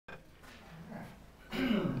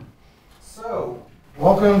So,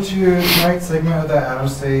 welcome to tonight's segment of the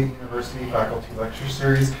Adams State University Faculty Lecture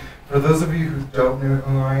Series. For those of you who don't know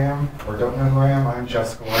who I am, I'm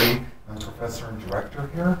Jessica White. I'm professor and director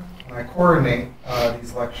here, and I coordinate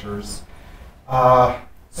these lectures.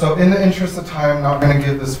 So in the interest of time, I'm not going to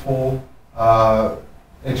give this full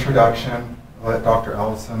introduction. I'll let Dr.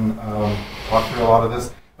 Elison talk through a lot of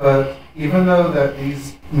this. But even though that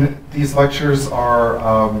these lectures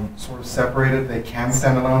are sort of separated, they can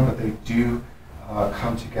stand alone, but they do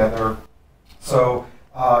come together. So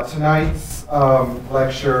tonight's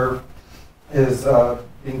lecture is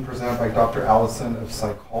being presented by Dr. Elison of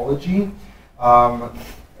psychology.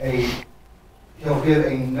 He'll give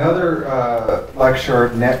another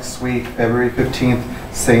lecture next week, February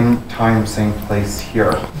 15th, same time, same place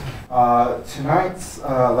here. Tonight's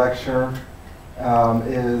lecture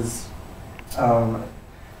is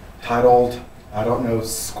titled, I don't know,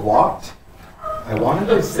 squat. I wanted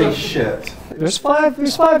to say shit. There's five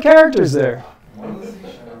characters there.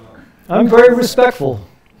 I'm very respectful.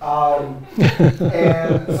 And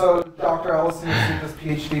so Dr. Elison received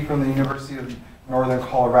his PhD from the University of Northern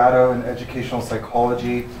Colorado in educational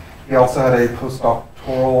psychology. He also had a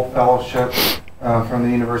postdoctoral fellowship from the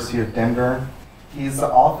University of Denver. He's the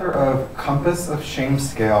author of Compass of Shame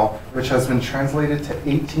Scale, which has been translated to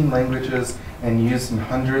 18 languages and used in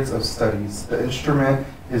hundreds of studies. The instrument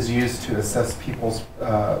is used to assess people's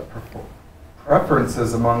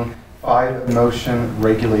preferences among 5 emotion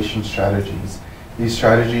regulation strategies. These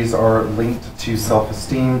strategies are linked to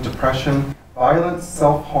self-esteem, depression, violence,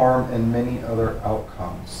 self-harm, and many other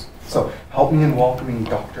outcomes. So help me in welcoming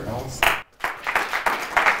Dr. Elison.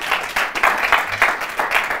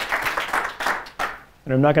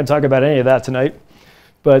 And I'm not going to talk about any of that tonight,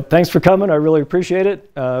 but thanks for coming. I really appreciate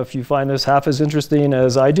it. If you find this half as interesting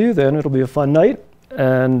as I do, then it'll be a fun night.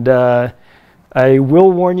 And I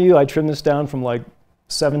will warn you, I trimmed this down from like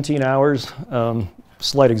 17 hours,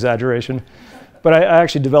 slight exaggeration. But I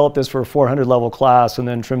actually developed this for a 400 level class and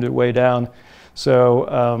then trimmed it way down.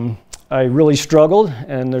 So I really struggled,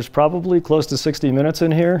 and there's probably close to 60 minutes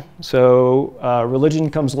in here. So religion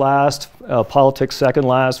comes last, politics second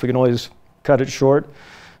last. We can always cut it short.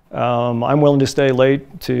 I'm willing to stay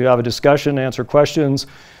late to have a discussion, answer questions.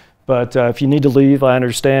 But if you need to leave, I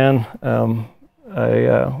understand.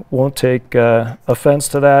 I won't take offense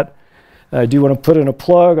to that. I do want to put in a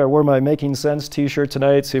plug. I wore my Making Sense t-shirt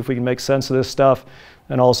tonight, see if we can make sense of this stuff.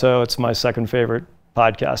 And also, it's my second favorite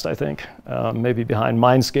podcast, I think, maybe behind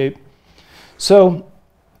Mindscape. So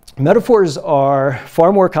metaphors are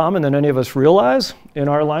far more common than any of us realize in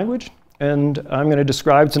our language. And I'm going to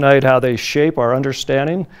describe tonight how they shape our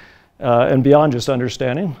understanding, and beyond just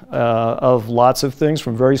understanding, of lots of things,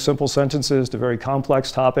 from very simple sentences to very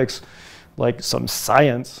complex topics, like some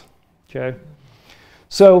science, okay?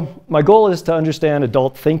 So my goal is to understand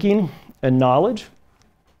adult thinking and knowledge.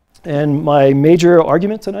 And my major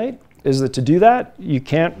argument tonight is that to do that, you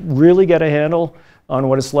can't really get a handle on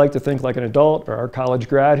what it's like to think like an adult or our college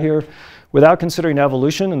grad here without considering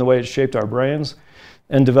evolution and the way it shaped our brains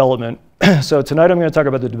and development. So tonight I'm going to talk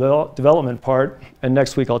about the development part, and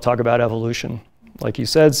next week I'll talk about evolution. Like he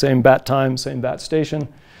said, same bat time, same bat station.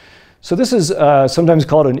 So this is sometimes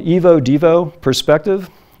called an evo-devo perspective,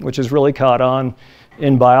 which is really caught on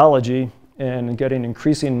in biology and getting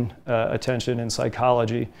increasing attention in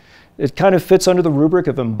psychology. It kind of fits under the rubric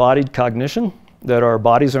of embodied cognition, that our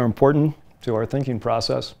bodies are important to our thinking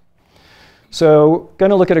process. So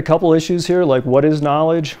going to look at a couple issues here, like what is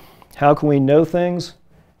knowledge? How can we know things?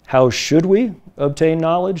 How should we obtain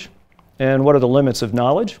knowledge? And what are the limits of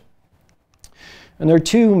knowledge? And there are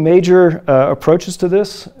 2 major approaches to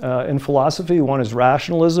this in philosophy. One is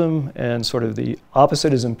rationalism, and sort of the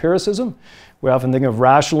opposite is empiricism. We often think of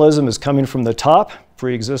rationalism as coming from the top,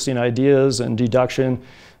 pre-existing ideas and deduction,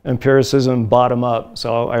 empiricism bottom up.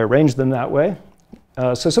 So I arranged them that way.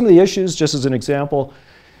 So some of the issues, just as an example,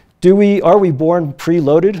 are we born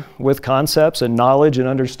preloaded with concepts and knowledge and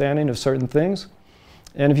understanding of certain things?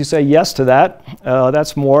 And if you say yes to that,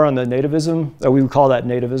 that's more on the nativism, we would call that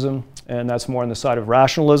nativism, and that's more on the side of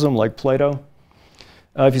rationalism, like Plato.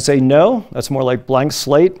 If you say no, that's more like blank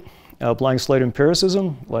slate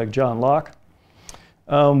empiricism, like John Locke.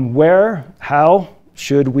 How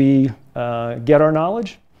should we get our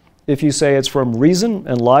knowledge? If you say it's from reason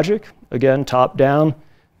and logic, again, top down,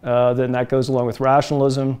 then that goes along with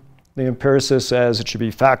rationalism. The empiricist says it should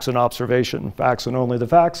be facts and observation, facts and only the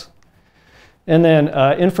facts. And then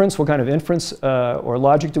inference, what kind of inference or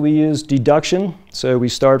logic do we use? Deduction, so we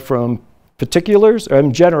start from particulars,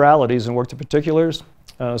 generalities and work to particulars.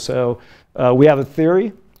 So we have a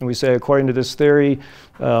theory, and we say, according to this theory,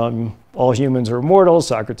 all humans are mortal.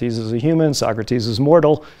 Socrates is a human. Socrates is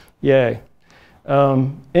mortal. Yay.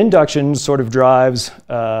 Induction sort of drives,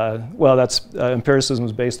 well, that's empiricism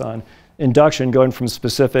is based on induction, going from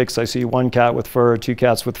specifics. I see 1 cat with fur, 2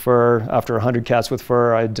 cats with fur. After 100 cats with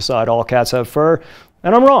fur, I decide all cats have fur,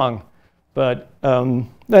 and I'm wrong. But then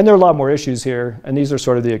there are a lot more issues here, and these are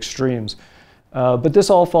sort of the extremes. But this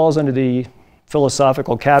all falls under the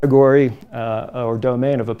philosophical category or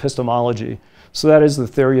domain of epistemology. So that is the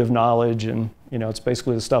theory of knowledge, and it's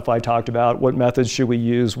basically the stuff I talked about. What methods should we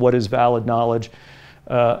use? What is valid knowledge?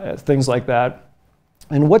 Things like that.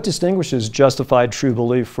 And what distinguishes justified true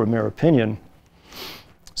belief from mere opinion?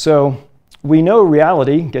 So we know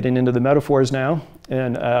reality, getting into the metaphors now,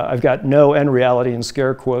 and I've got know and reality in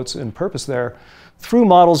scare quotes and purpose there, through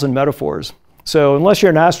models and metaphors. So unless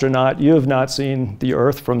you're an astronaut, you have not seen the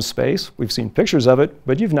Earth from space. We've seen pictures of it,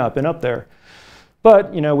 but you've not been up there.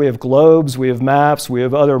 But we have globes, we have maps, we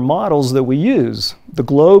have other models that we use. The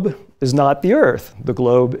globe is not the Earth. The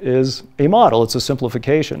globe is a model. It's a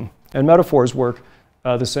simplification. And metaphors work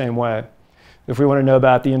the same way. If we want to know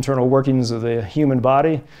about the internal workings of the human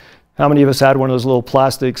body, how many of us had one of those little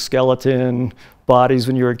plastic skeleton bodies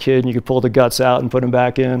when you were a kid and you could pull the guts out and put them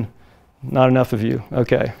back in? Not enough of you.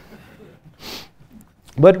 Okay.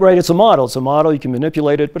 But right, it's a model. It's a model. You can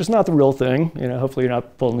manipulate it, but it's not the real thing. Hopefully you're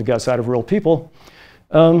not pulling the guts out of real people.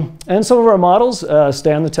 And some of our models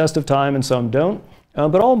stand the test of time and some don't.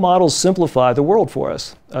 But all models simplify the world for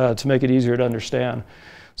us to make it easier to understand.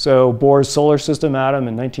 So Bohr's solar system atom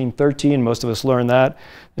in 1913, most of us learned that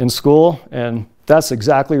in school. And that's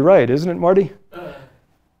exactly right, isn't it, Marty?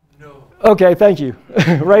 No. Okay, thank you.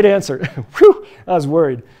 Right answer. Whew, I was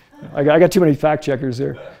worried. I got too many fact checkers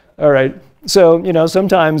here. All right. So,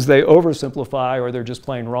 sometimes they oversimplify or they're just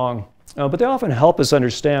plain wrong. But they often help us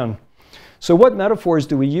understand. So what metaphors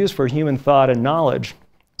do we use for human thought and knowledge?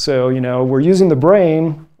 So, we're using the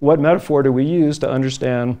brain. What metaphor do we use to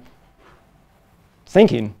understand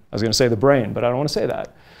thinking? I was going to say the brain, but I don't want to say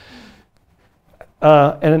that.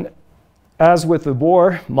 And as with the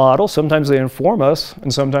Bohr model, sometimes they inform us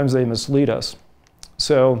and sometimes they mislead us.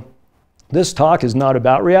 So this talk is not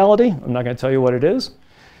about reality. I'm not going to tell you what it is.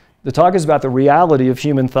 The talk is about the reality of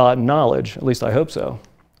human thought and knowledge. At least I hope so.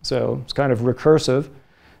 So it's kind of recursive.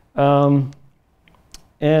 And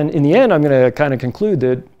in the end, I'm going to kind of conclude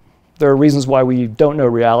that there are reasons why we don't know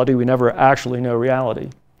reality. We never actually know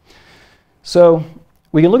reality. So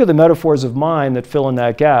we can look at the metaphors of mind that fill in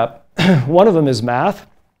that gap. One of them is math.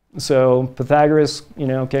 So Pythagoras,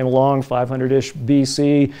 came along 500-ish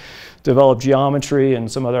BC, developed geometry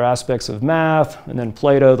and some other aspects of math. And then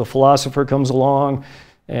Plato, the philosopher, comes along,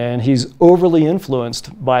 and he's overly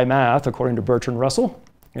influenced by math, according to Bertrand Russell,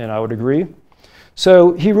 and I would agree.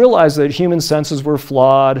 So he realized that human senses were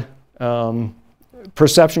flawed.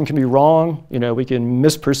 Perception can be wrong. We can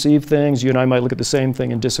misperceive things. You and I might look at the same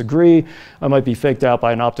thing and disagree. I might be faked out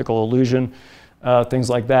by an optical illusion, things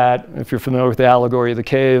like that. If you're familiar with the allegory of the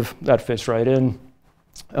cave, that fits right in.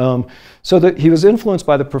 So that he was influenced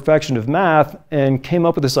by the perfection of math and came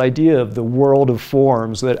up with this idea of the world of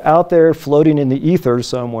forms, that out there floating in the ether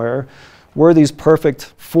somewhere were these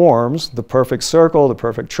perfect forms, the perfect circle, the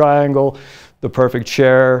perfect triangle, the perfect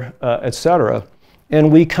chair, etc.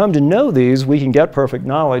 And we come to know these, we can get perfect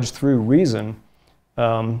knowledge through reason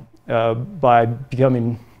by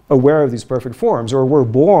becoming aware of these perfect forms, or we're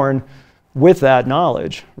born with that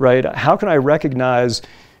knowledge, right? How can I recognize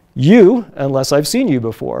you unless I've seen you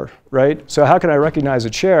before, right? So how can I recognize a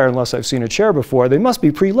chair unless I've seen a chair before? They must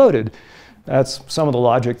be preloaded. That's some of the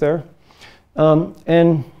logic there.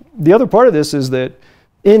 And the other part of this is that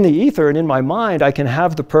in the ether and in my mind, I can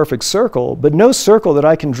have the perfect circle, but no circle that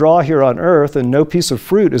I can draw here on Earth and no piece of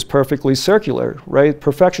fruit is perfectly circular, right?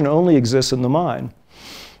 Perfection only exists in the mind.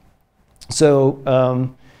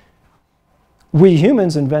 So we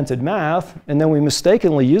humans invented math, and then we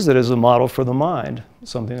mistakenly use it as a model for the mind,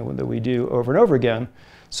 something that we do over and over again.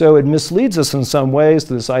 So it misleads us in some ways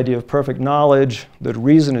to this idea of perfect knowledge, that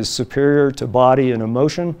reason is superior to body and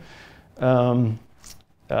emotion.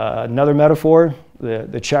 Another metaphor,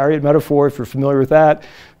 the chariot metaphor, if you're familiar with that,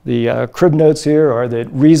 the crib notes here are that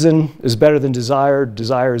reason is better than desire,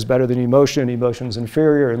 desire is better than emotion, emotion is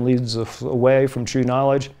inferior and leads us away from true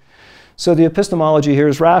knowledge. So the epistemology here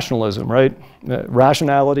is rationalism, right?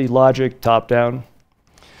 Rationality, logic, top down.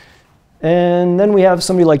 And then we have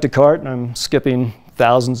somebody like Descartes, and I'm skipping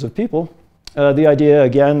thousands of people. The idea,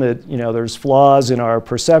 again, that there's flaws in our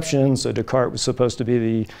perception. So Descartes was supposed to be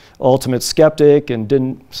the ultimate skeptic and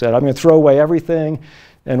said, I'm going to throw away everything.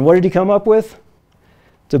 And what did he come up with?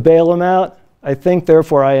 To bail him out, I think,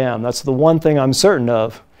 therefore I am. That's the one thing I'm certain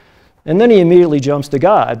of. And then he immediately jumps to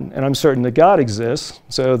God, and I'm certain that God exists,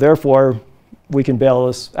 so therefore we can bail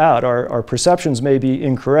this out. Our perceptions may be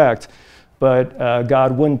incorrect, but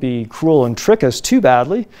God wouldn't be cruel and trick us too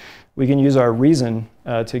badly. We can use our reason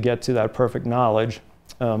to get to that perfect knowledge.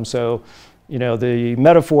 So, you know, the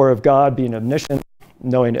metaphor of God being omniscient,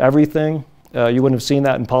 knowing everything, you wouldn't have seen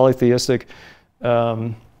that in polytheistic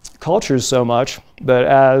cultures so much, but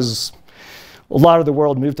as a lot of the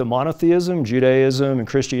world moved to monotheism, Judaism and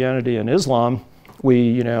Christianity and Islam, we,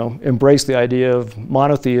 you know, embraced the idea of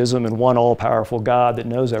monotheism and one all-powerful God that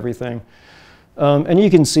knows everything. And you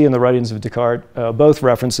can see in the writings of Descartes both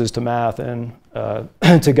references to math and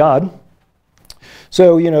to God.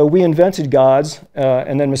 So, you know, we invented gods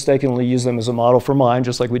and then mistakenly used them as a model for mind,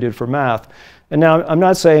 just like we did for math. And now I'm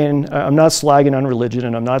not saying, I'm not slagging on religion,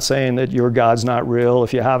 and I'm not saying that your God's not real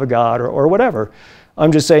if you have a God or whatever.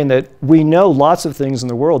 I'm just saying that we know lots of things in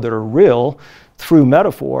the world that are real through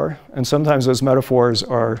metaphor, and sometimes those metaphors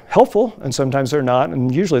are helpful, and sometimes they're not,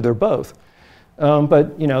 and usually they're both.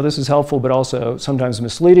 But, you know, this is helpful, but also sometimes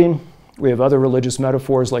misleading. We have other religious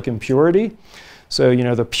metaphors like impurity. So, you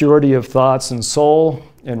know, the purity of thoughts and soul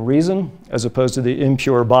and reason, as opposed to the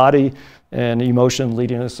impure body and emotion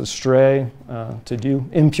leading us astray to do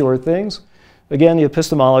impure things. Again, the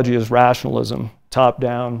epistemology is rationalism,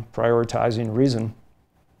 top-down, prioritizing reason.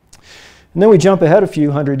 And then we jump ahead a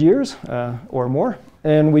few hundred years or more,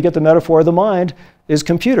 and we get the metaphor of the mind is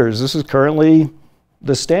computers. This is currently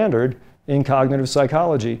the standard in cognitive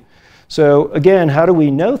psychology. So again, how do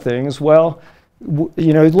we know things? Well,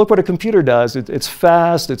 you know, look what a computer does. It's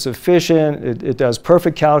fast, it's efficient, it does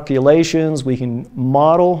perfect calculations. We can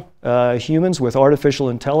model humans with artificial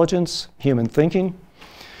intelligence, human thinking.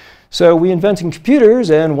 So we invented computers,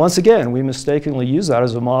 and once again, we mistakenly use that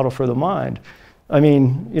as a model for the mind. I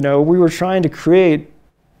mean, you know, we were trying to create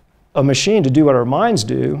a machine to do what our minds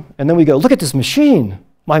do, and then we go, look at this machine.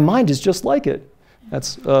 My mind is just like it.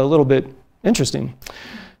 That's a little bit interesting.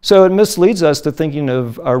 So it misleads us to thinking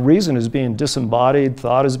of our reason as being disembodied,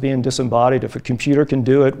 thought as being disembodied. If a computer can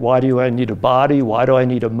do it, why do I need a body? Why do I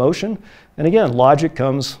need emotion? And again, logic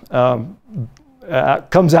comes out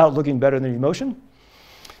looking better than emotion.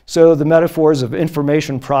 So the metaphors of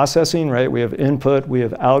information processing, right? We have input, we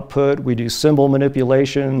have output, we do symbol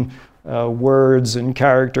manipulation, words and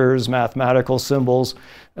characters, mathematical symbols,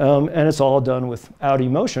 and it's all done without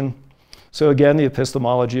emotion. So again, the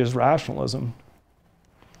epistemology is rationalism.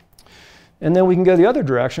 And then we can go the other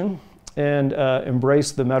direction and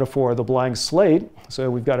embrace the metaphor of the blank slate. So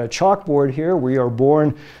we've got a chalkboard here. We are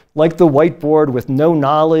born like the whiteboard with no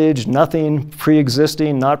knowledge, nothing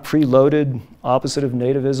pre-existing, not preloaded, opposite of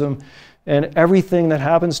nativism. And everything that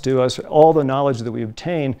happens to us, all the knowledge that we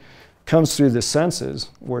obtain, comes through the senses.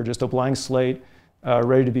 We're just a blank slate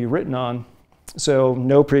ready to be written on. So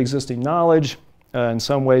no pre-existing knowledge, in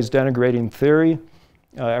some ways denigrating theory.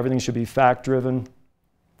 Everything should be fact-driven.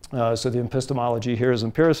 So the epistemology here is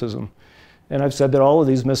empiricism. And I've said that all of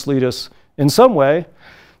these mislead us in some way.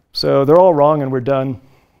 So they're all wrong and we're done.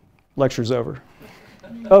 Lecture's over.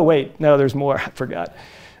 Oh, wait, no, there's more. I forgot.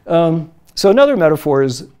 So another metaphor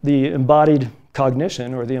is the embodied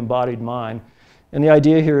cognition or the embodied mind. And the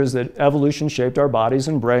idea here is that evolution shaped our bodies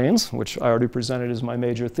and brains, which I already presented as my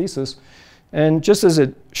major thesis. And just as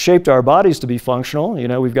it shaped our bodies to be functional, you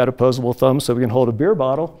know, we've got opposable thumbs so we can hold a beer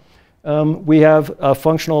bottle. We have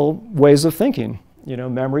functional ways of thinking. You know,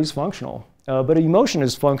 memory's functional, but emotion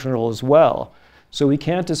is functional as well. So we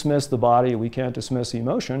can't dismiss the body, we can't dismiss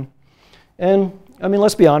emotion. And I mean,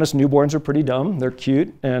 let's be honest, newborns are pretty dumb. They're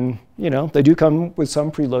cute, and you know, they do come with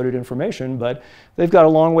some preloaded information, but they've got a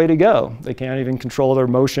long way to go. They can't even control their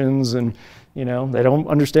emotions, and you know, they don't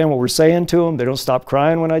understand what we're saying to them. They don't stop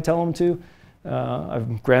crying when I tell them to.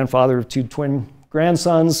 I'm grandfather of 2 twin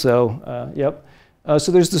grandsons, so yep.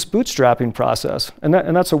 So there's this bootstrapping process, and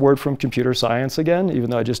that's a word from computer science again, even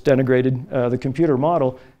though I just denigrated the computer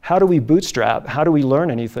model. How do we bootstrap? How do we learn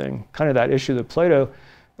anything? Kind of that issue that Plato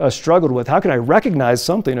struggled with. How can I recognize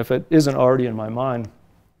something if it isn't already in my mind?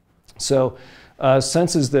 So some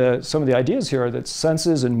of the ideas here are that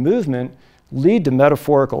senses and movement lead to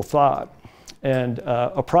metaphorical thought and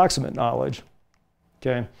approximate knowledge.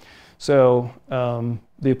 Okay, so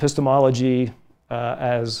the epistemology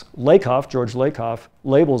as George Lakoff,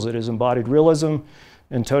 labels it as embodied realism.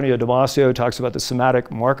 Antonio Damasio talks about the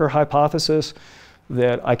somatic marker hypothesis,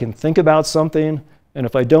 that I can think about something, and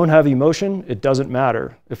if I don't have emotion, it doesn't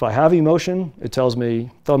matter. If I have emotion, it tells me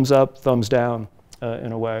thumbs up, thumbs down,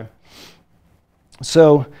 in a way.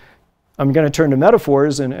 So I'm going to turn to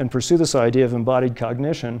metaphors and pursue this idea of embodied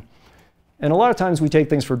cognition. And a lot of times we take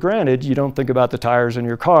things for granted. You don't think about the tires in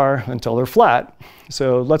your car until they're flat.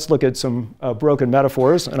 So let's look at some broken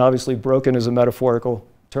metaphors. And obviously broken is a metaphorical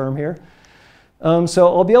term here. So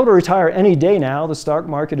I'll be able to retire any day now. The stock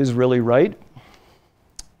market is really right.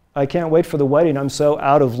 I can't wait for the wedding. I'm so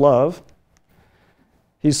out of love.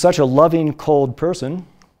 He's such a loving, cold person.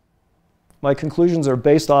 My conclusions are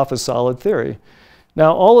based off a solid theory.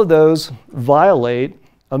 Now, all of those violate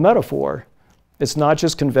a metaphor. It's not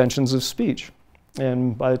just conventions of speech.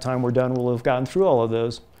 And by the time we're done, we'll have gotten through all of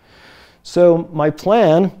those. So my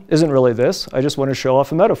plan isn't really this. I just want to show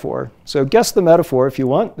off a metaphor. So guess the metaphor if you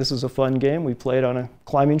want. This is a fun game we played on a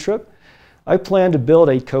climbing trip. I plan to build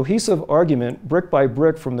a cohesive argument brick by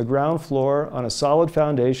brick from the ground floor on a solid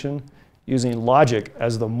foundation using logic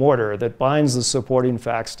as the mortar that binds the supporting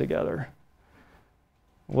facts together.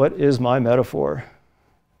 What is my metaphor?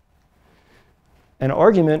 An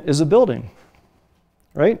argument is a building,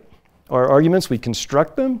 right? Our arguments, we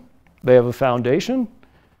construct them. They have a foundation.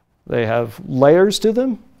 They have layers to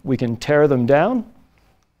them. We can tear them down,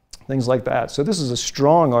 things like that. So this is a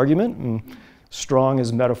strong argument, and strong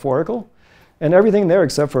is metaphorical. And everything there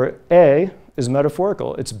except for A is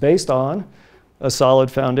metaphorical. It's based on a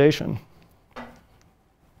solid foundation.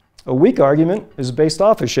 A weak argument is based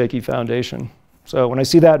off a shaky foundation. So when I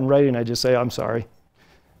see that in writing, I just say, I'm sorry.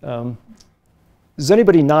 Does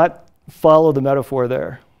anybody not follow the metaphor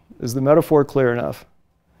there? Is the metaphor clear enough?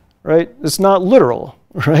 Right? It's not literal,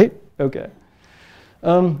 right? Okay.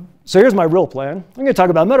 So here's my real plan. I'm going to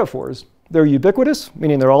talk about metaphors. They're ubiquitous,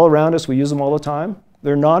 meaning they're all around us. We use them all the time.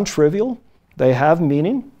 They're non-trivial. They have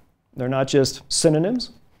meaning. They're not just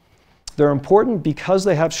synonyms. They're important because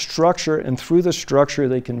they have structure, and through the structure,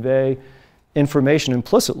 they convey information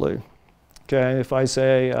implicitly. Okay, if I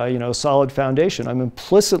say, solid foundation, I'm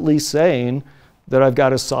implicitly saying that I've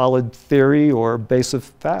got a solid theory or base of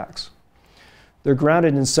facts. They're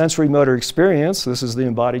grounded in sensory motor experience. This is the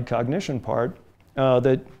embodied cognition part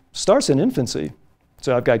that starts in infancy.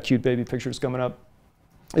 So I've got cute baby pictures coming up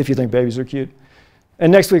if you think babies are cute.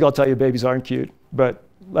 And next week I'll tell you babies aren't cute, but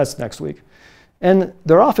that's next week. And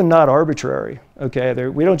they're often not arbitrary, okay?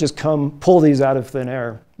 We don't just pull these out of thin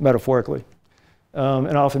air, metaphorically,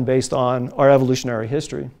 and often based on our evolutionary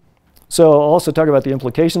history. So I'll also talk about the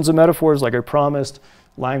implications of metaphors, like I promised,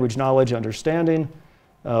 language, knowledge, understanding,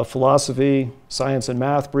 philosophy, science and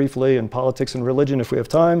math briefly, and politics and religion if we have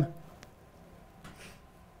time.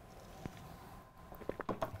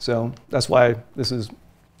 So that's why this is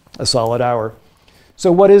a solid hour.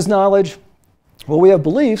 So what is knowledge? Well, we have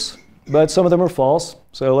beliefs, but some of them are false,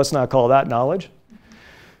 so let's not call that knowledge.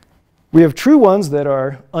 We have true ones that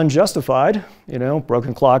are unjustified.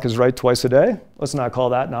 Broken clock is right twice a day. Let's not call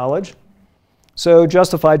that knowledge. So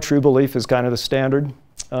justified true belief is kind of the standard.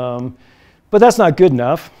 But that's not good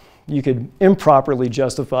enough. You could improperly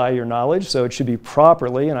justify your knowledge, so it should be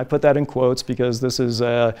properly, and I put that in quotes because this is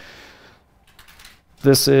an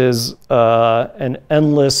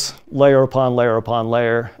endless layer upon layer upon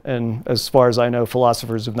layer, and as far as I know,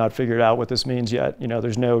 philosophers have not figured out what this means yet.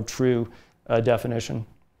 There's no true definition.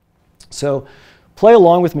 So play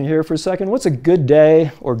along with me here for a second. What's a good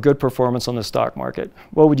day or good performance on the stock market?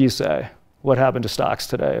 What would you say? What happened to stocks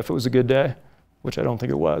today if it was a good day? Which I don't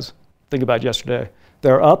think it was. Think about yesterday.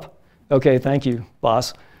 They're up? Okay, thank you,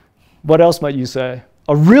 boss. What else might you say?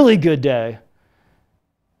 A really good day.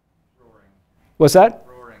 Roaring. What's that?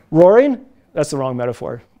 Roaring. Roaring? That's the wrong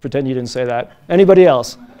metaphor. Pretend you didn't say that. Anybody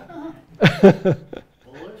else?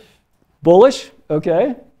 Bullish? Bullish?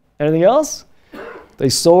 Okay. Anything else? They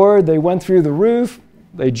soared, they went through the roof,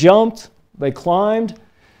 they jumped, they climbed.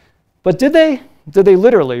 But did they? Did they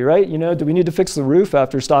literally, right? Do we need to fix the roof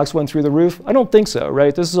after stocks went through the roof? I don't think so,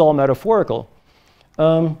 right? This is all metaphorical.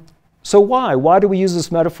 So why? Why do we use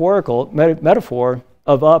this metaphor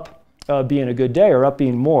of up being a good day or up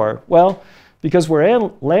being more? Well, because we're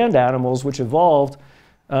land animals which evolved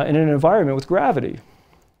in an environment with gravity.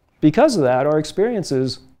 Because of that, our experience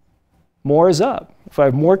is more is up. If I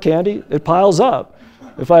have more candy, it piles up.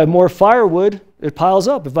 If I have more firewood, it piles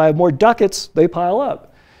up. If I have more ducats, they pile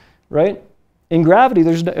up, right? In gravity,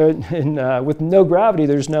 with no gravity,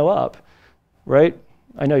 there's no up, right?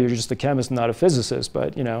 I know you're just a chemist, not a physicist,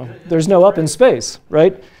 but there's no up in space,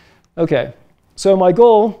 right? Okay, so my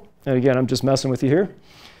goal, and again, I'm just messing with you here,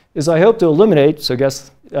 is I hope to eliminate, so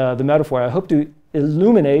guess the metaphor, I hope to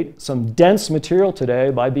illuminate some dense material today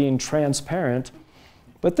by being transparent,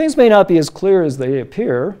 but things may not be as clear as they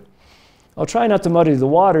appear. I'll try not to muddy the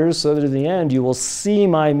waters so that in the end you will see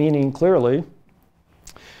my meaning clearly.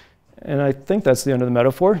 And I think that's the end of the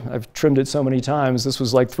metaphor. I've trimmed it so many times. This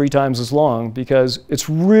was like 3 times as long because it's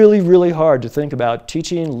really, really hard to think about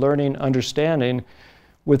teaching, learning, understanding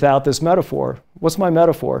without this metaphor. What's my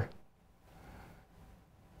metaphor?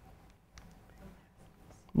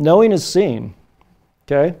 Knowing is seeing,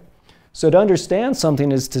 okay? So to understand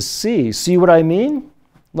something is to see. See what I mean?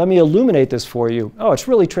 Let me illuminate this for you. Oh, it's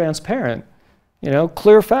really transparent. You know,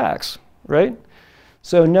 clear facts, right?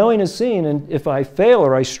 So knowing is seeing, and if I fail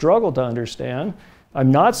or I struggle to understand,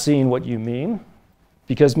 I'm not seeing what you mean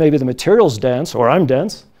because maybe the material's dense or I'm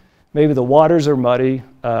dense, maybe the waters are muddy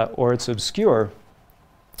or it's obscure.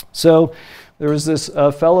 So there was this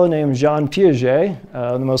fellow named Jean Piaget,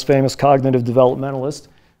 the most famous cognitive developmentalist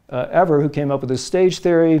ever, who came up with this stage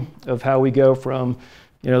theory of how we go from,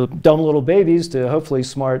 you know, dumb little babies to hopefully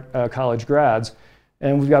smart college grads.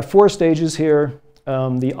 And we've got 4 stages here.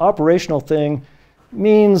 The operational thing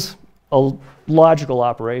means a logical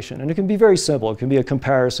operation, and it can be very simple. It can be a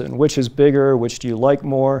comparison. Which is bigger? Which do you like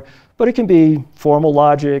more? But it can be formal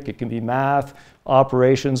logic. It can be math,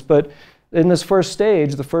 operations. But in this first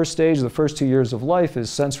stage, the first 2 years of life is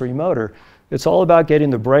sensory motor. It's all about getting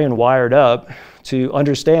the brain wired up to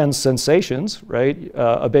understand sensations, right?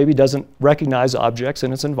 A baby doesn't recognize objects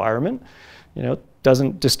in its environment, you know,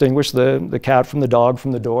 doesn't distinguish the cat from the dog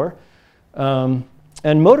from the door.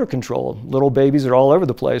 And motor control. Little babies are all over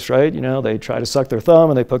the place, right? You know, they try to suck their thumb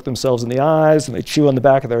and they poke themselves in the eyes and they chew on the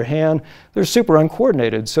back of their hand. They're super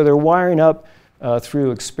uncoordinated, so they're wiring up through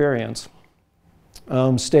experience.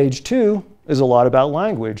 Stage 2 is a lot about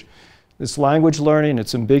language. It's language learning,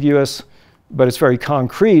 it's ambiguous, but it's very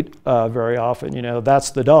concrete very often. You know, that's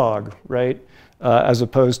the dog, right? As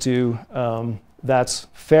opposed to that's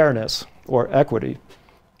fairness or equity.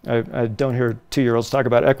 I don't hear 2-year-olds talk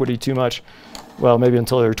about equity too much. Well, maybe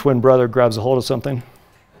until their twin brother grabs a hold of something.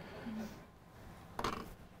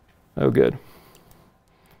 Oh, good.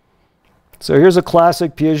 So here's a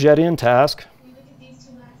classic Piagetian task. When you look at these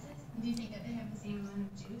 2 glasses, do you think that they have the same amount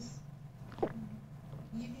of juice?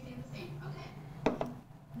 You think they have the same? Okay.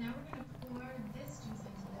 Now we're going to pour this juice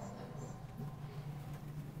into this glass.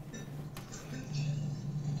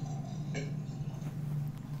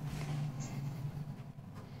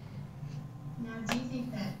 Now, do you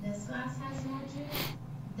think that this glass has more juice,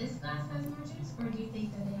 this glass has more juice, or do you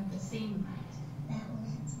think that they have the same amount? That one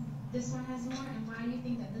has more. This one has more, and why do you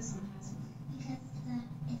think that this one has more?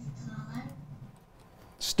 Because it's taller.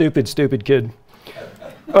 Stupid, stupid kid.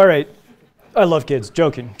 All right. I love kids.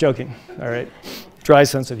 Joking. All right. Dry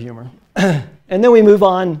sense of humor. And then we move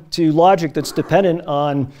on to logic that's dependent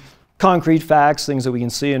on concrete facts, things that we can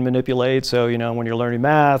see and manipulate. So, you know, when you're learning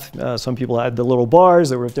math, some people had the little bars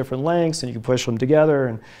that were of different lengths and you can push them together.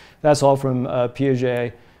 And that's all from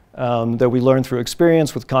Piaget that we learn through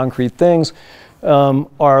experience with concrete things.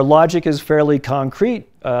 Our logic is fairly concrete.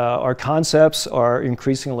 Our concepts are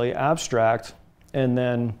increasingly abstract. And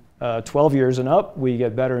then 12 years and up, we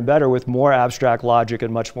get better and better with more abstract logic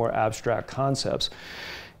and much more abstract concepts.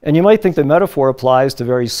 And you might think the metaphor applies to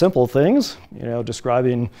very simple things, you know,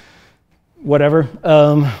 describing whatever.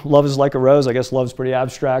 Love is like a rose. I guess love's pretty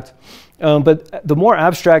abstract. But the more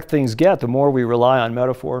abstract things get, the more we rely on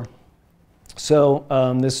metaphor. So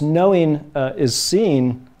this knowing is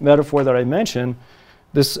seeing metaphor that I mentioned,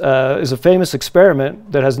 this is a famous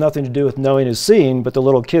experiment that has nothing to do with knowing is seeing, but the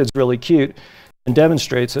little kid's really cute and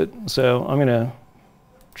demonstrates it. So I'm going to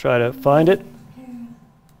try to find it.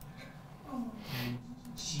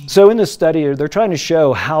 So in this study, they're trying to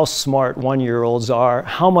show how smart 1-year-olds are,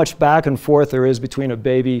 how much back and forth there is between a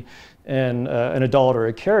baby and an adult or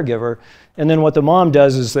a caregiver. And then what the mom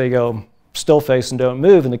does is they go still face and don't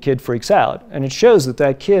move, and the kid freaks out. And it shows that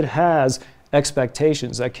that kid has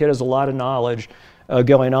expectations. That kid has a lot of knowledge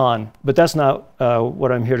going on. But that's not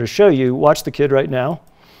what I'm here to show you. Watch the kid right now.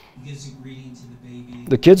 He gives a greeting to the baby.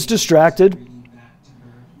 The kid's distracted. Greeting back to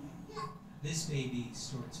her. This baby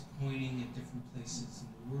starts pointing at different places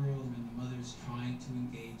in the world, and the mother's trying to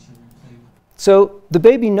engage her and play with her. So the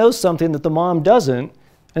baby knows something that the mom doesn't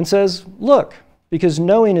and says, look, because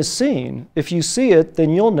knowing is seeing. If you see it, then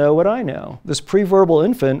you'll know what I know. This preverbal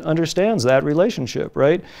infant understands that relationship,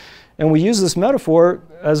 right? And we use this metaphor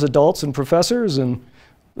as adults and professors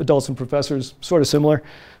sort of similar.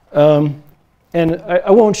 And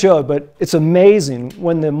I won't show it, but it's amazing.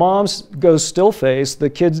 When the mom goes still-faced, the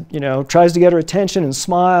kid, you know, tries to get her attention and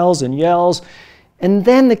smiles and yells. And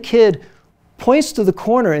then the kid points to the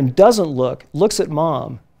corner and doesn't look, looks at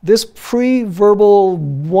mom. This pre-verbal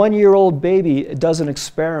 1-year-old baby does an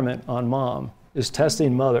experiment on mom, is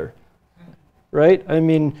testing mother, right? I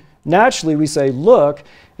mean, naturally we say, look,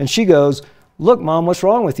 and she goes, look, mom, what's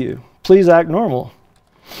wrong with you? Please act normal.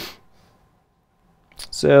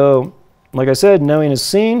 So, like I said, knowing is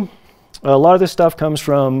seeing. A lot of this stuff comes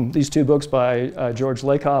from these two books by George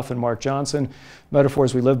Lakoff and Mark Johnson.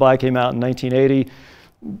 Metaphors We Live By came out in 1980.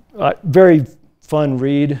 Very fun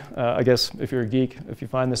read, I guess, if you're a geek, if you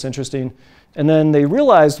find this interesting. And then they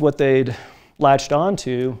realized what they'd latched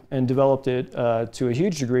onto and developed it to a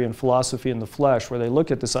huge degree in Philosophy in the Flesh, where they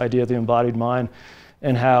look at this idea of the embodied mind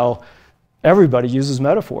and how everybody uses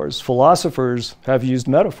metaphors. Philosophers have used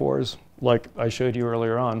metaphors, like I showed you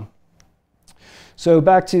earlier on. So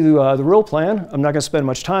back to the real plan. I'm not going to spend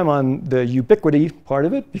much time on the ubiquity part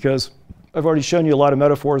of it because I've already shown you a lot of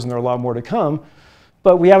metaphors and there are a lot more to come.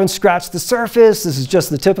 But we haven't scratched the surface. This is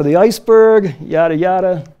just the tip of the iceberg, yada,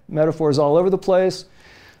 yada. Metaphors all over the place.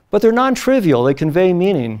 But they're non-trivial. They convey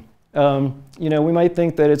meaning. You know, we might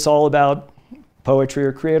think that it's all about poetry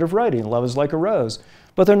or creative writing. Love is like a rose.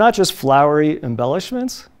 But they're not just flowery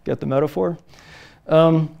embellishments. Get the metaphor?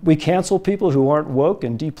 We cancel people who aren't woke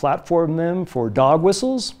and deplatform them for dog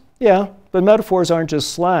whistles. Yeah, but metaphors aren't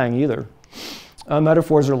just slang either.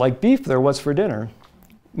 Metaphors are like beef, they're what's for dinner.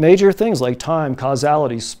 Major things like time,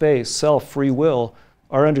 causality, space, self, free will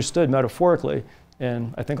are understood metaphorically,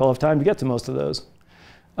 and I think I'll have time to get to most of those.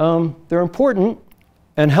 They're important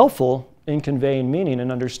and helpful in conveying meaning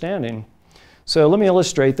and understanding. So let me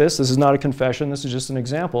illustrate this. This is not a confession, this is just an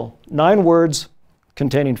example. 9 words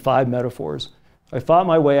containing 5 metaphors. I fought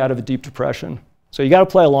my way out of a deep depression. So you got to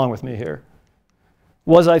play along with me here.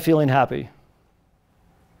 Was I feeling happy?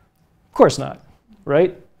 Of course not,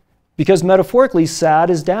 right? Because metaphorically, sad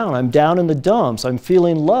is down. I'm down in the dumps. I'm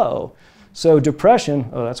feeling low. So depression,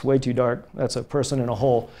 oh, that's way too dark. That's a person in a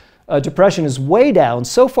hole. Depression is way down,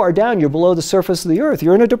 so far down you're below the surface of the earth.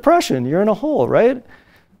 You're in a depression. You're in a hole, right?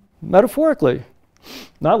 Metaphorically,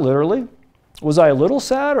 not literally. Was I a little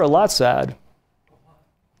sad or a lot sad?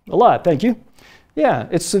 A lot, thank you. Yeah,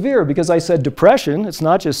 it's severe because I said depression. It's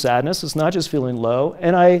not just sadness. It's not just feeling low.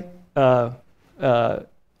 And I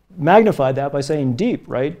magnified that by saying deep,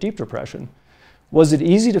 right? Deep depression. Was it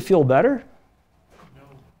easy to feel better?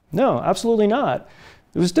 No, absolutely not.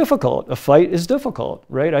 It was difficult. A fight is difficult,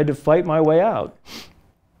 right? I had to fight my way out.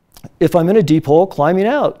 If I'm in a deep hole, climbing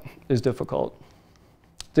out is difficult.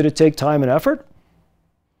 Did it take time and effort?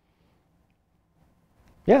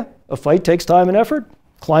 Yeah, a fight takes time and effort.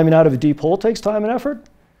 Climbing out of a deep hole takes time and effort.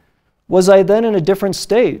 Was I then in a different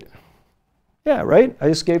state? Yeah, right? I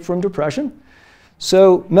escaped from depression.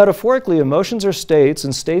 So metaphorically, emotions are states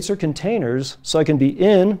and states are containers, so I can be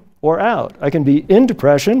in or out. I can be in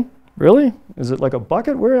depression. Really? Is it like a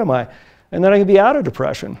bucket? Where am I? And then I can be out of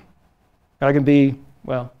depression. I can be,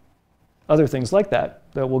 well, other things like that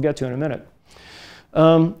we'll get to in a minute.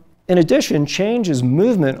 In addition, change is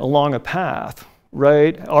movement along a path.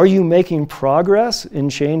 Right? Are you making progress in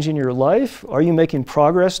changing your life? Are you making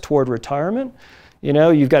progress toward retirement? You know,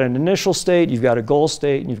 you've got an initial state, you've got a goal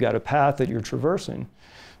state, and you've got a path that you're traversing.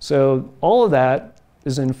 So all of that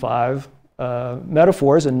is in 5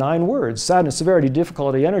 metaphors and 9 words: sadness, severity,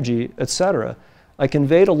 difficulty, energy, etc. I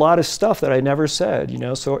conveyed a lot of stuff that I never said, you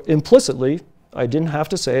know, so implicitly, I didn't have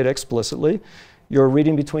to say it explicitly. You're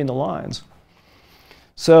reading between the lines.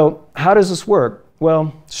 So how does this work?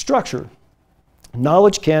 Well, structure.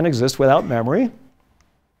 Knowledge can't exist without memory,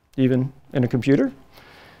 even in a computer.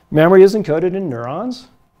 Memory is encoded in neurons.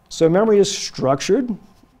 So memory is structured,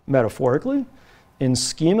 metaphorically, in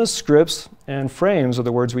schemas, scripts, and frames are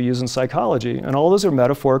the words we use in psychology. And all those are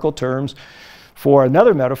metaphorical terms for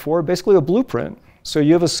another metaphor, basically a blueprint. So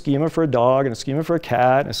you have a schema for a dog, and a schema for a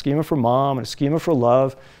cat, and a schema for mom, and a schema for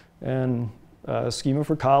love, and a schema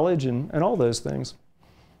for college, and all those things.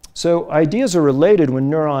 So ideas are related when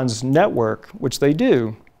neurons network, which they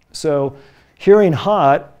do. So hearing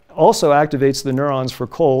hot also activates the neurons for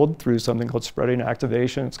cold through something called spreading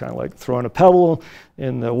activation. It's kind of like throwing a pebble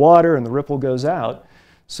in the water and the ripple goes out.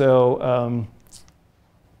 So,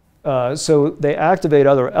 so they activate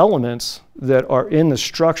other elements that are in the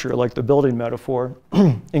structure, like the building metaphor,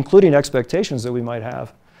 including expectations that we might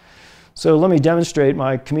have. So let me demonstrate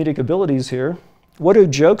my comedic abilities here. What do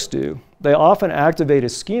jokes do? They often activate a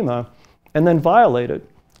schema and then violate it.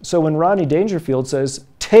 So when Rodney Dangerfield says,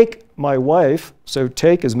 take my wife, so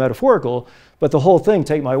take is metaphorical, but the whole thing,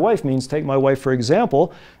 take my wife, means take my wife, for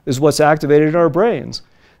example, is what's activated in our brains.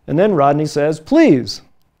 And then Rodney says, please,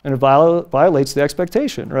 and it violates the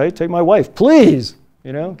expectation, right? Take my wife, please,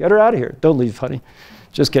 you know, get her out of here. Don't leave, honey.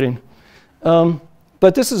 Just kidding.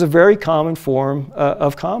 But this is a very common form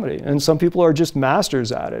of comedy, and some people are just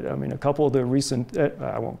masters at it. I mean, a couple of the recent,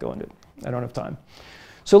 I won't go into it. I don't have time.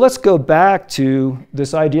 So let's go back to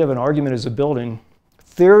this idea of an argument as a building.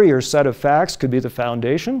 Theory or set of facts could be the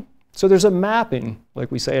foundation, So there's a mapping,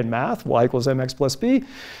 like we say in math, y equals mx plus b.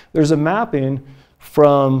 There's a mapping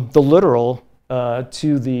from the literal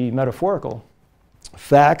to the metaphorical.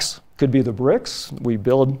 Facts could be the bricks. We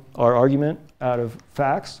build our argument out of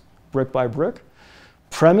facts, brick by brick.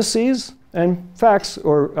 Premises and facts,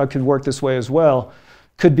 or could work this way as well,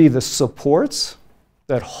 could be the supports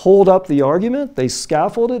that hold up the argument. They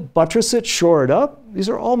scaffold it, buttress it, shore it up. These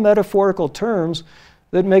are all metaphorical terms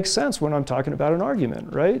that make sense when I'm talking about an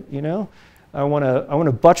argument, right? You know, I want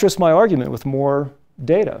to buttress my argument with more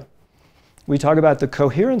data. We talk about the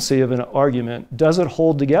coherency of an argument. Does it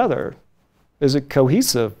hold together? Is it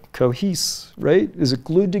cohesive? Cohese, right? Is it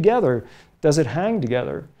glued together? Does it hang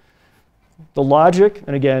together? The logic,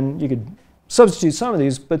 and again, you could substitute some of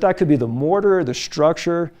these, but that could be the mortar, the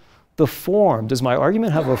structure, the form. Does my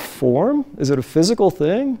argument have a form? Is it a physical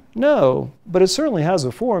thing? No, but it certainly has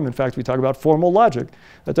a form. In fact, we talk about formal logic.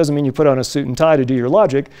 That doesn't mean you put on a suit and tie to do your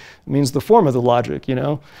logic. It means the form of the logic, you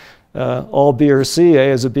know. All B or C,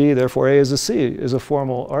 A is a B, therefore A is a C, is a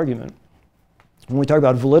formal argument. When we talk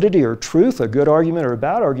about validity or truth, a good argument or a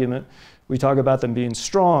bad argument, we talk about them being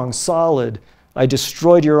strong, solid. I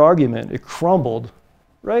destroyed your argument, it crumbled,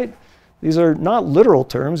 right? These are not literal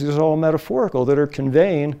terms, these are all metaphorical that are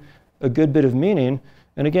conveying a good bit of meaning.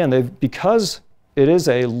 And again, because it is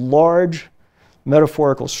a large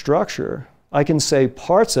metaphorical structure, I can say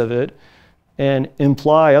parts of it and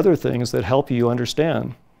imply other things that help you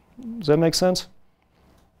understand. Does that make sense?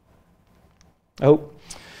 Oh,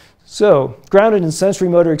 so grounded in sensory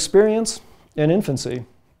motor experience and infancy.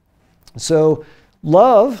 So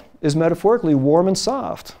love is metaphorically warm and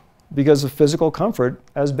soft because of physical comfort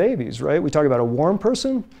as babies, right? We talk about a warm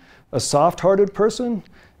person, a soft-hearted person,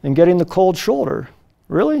 and getting the cold shoulder.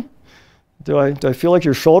 Really? Do I feel like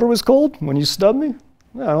your shoulder was cold when you stubbed me?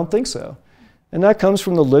 No, I don't think so. And that comes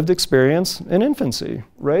from the lived experience in infancy,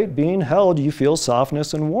 right? Being held, you feel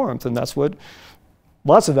softness and warmth, and that's what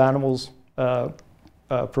lots of animals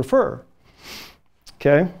prefer.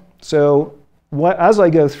 Okay, so as I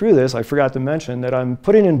go through this, I forgot to mention that I'm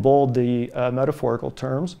putting in bold the metaphorical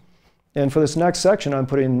terms. And for this next section, I'm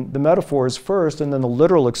putting the metaphors first and then the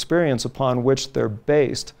literal experience upon which they're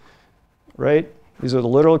based, right? These are the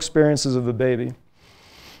literal experiences of a baby.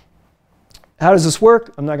 How does this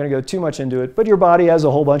work? I'm not going to go too much into it, but your body has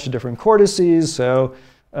a whole bunch of different cortices. So,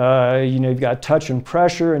 you know, you've got touch and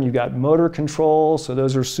pressure, and you've got motor control. So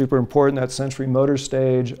those are super important, that sensory motor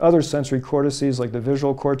stage. Other sensory cortices, like the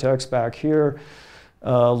visual cortex back here,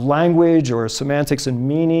 language or semantics and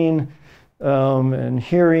meaning, and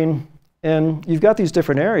hearing. And you've got these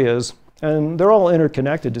different areas, and they're all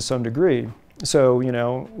interconnected to some degree. So, you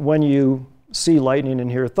know, when you see lightning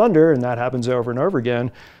and hear thunder, and that happens over and over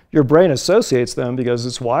again, your brain associates them because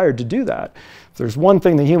it's wired to do that. If there's one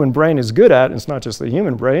thing the human brain is good at, and it's not just the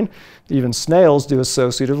human brain, even snails do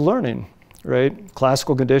associative learning, right?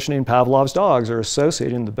 Classical conditioning, Pavlov's dogs are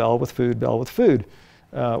associating the bell with food,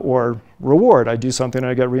 or reward. I do something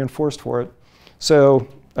and I get reinforced for it. So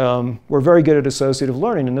we're very good at associative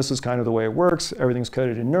learning, and this is kind of the way it works. Everything's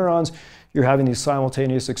coded in neurons. You're having these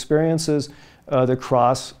simultaneous experiences that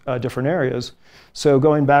cross different areas. So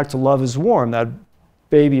going back to love is warm, that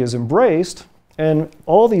baby is embraced, and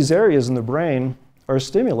all these areas in the brain are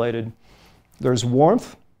stimulated. There's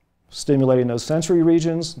warmth, stimulating those sensory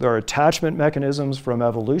regions. There are attachment mechanisms from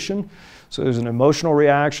evolution. So there's an emotional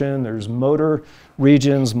reaction, there's motor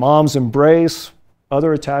regions, mom's embrace.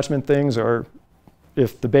 Other attachment things are,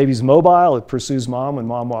 if the baby's mobile, it pursues mom when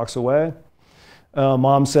mom walks away.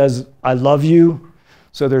 Mom says, I love you.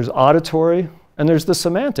 So there's auditory, and there's the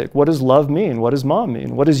semantic. What does love mean? What does mom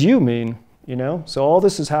mean? What does you mean? You know, so all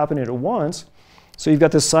this is happening at once. So you've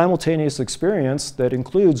got this simultaneous experience that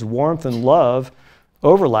includes warmth and love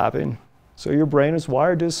overlapping. So your brain is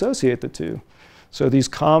wired to associate the two. So these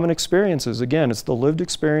common experiences, again, it's the lived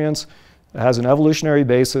experience, it has an evolutionary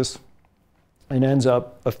basis, and ends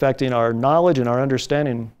up affecting our knowledge and our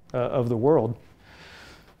understanding of the world.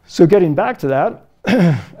 So getting back to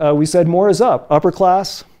that, we said more is up. Upper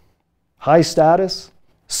class, high status,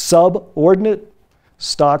 subordinate,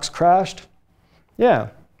 stocks crashed. Yeah,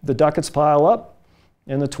 the ducats pile up,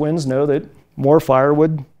 and the twins know that more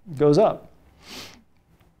firewood goes up.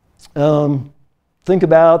 Think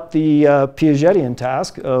about the Piagetian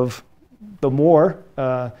task of the more.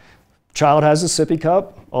 Child has a sippy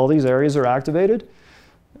cup, all these areas are activated.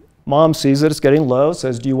 Mom sees that it's getting low,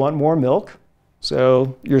 says, do you want more milk?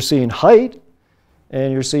 So you're seeing height,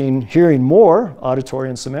 and you're seeing hearing more, auditory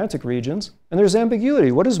and semantic regions, and there's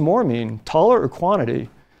ambiguity. What does more mean, taller or quantity?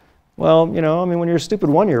 Well, you know, I mean, when you're a stupid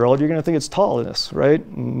 1-year-old, you're going to think it's tallness, right?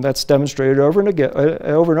 And that's demonstrated over and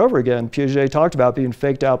over again. Piaget talked about being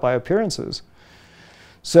faked out by appearances.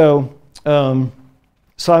 So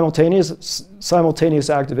simultaneous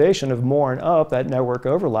activation of more and up, that network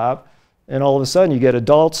overlap, and all of a sudden you get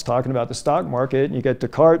adults talking about the stock market, and you get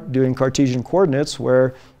Descartes doing Cartesian coordinates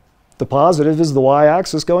where the positive is the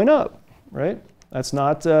y-axis going up, right? That's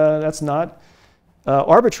not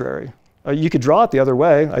arbitrary. You could draw it the other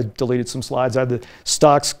way. I deleted some slides. I had the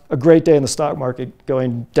stocks, a great day in the stock market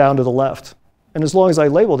going down to the left. And as long as I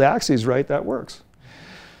label the axes right, that works.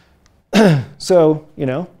 So, you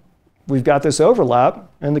know, we've got this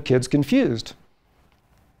overlap and the kid's confused.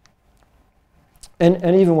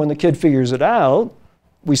 And even when the kid figures it out,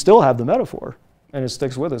 we still have the metaphor and it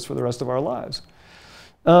sticks with us for the rest of our lives.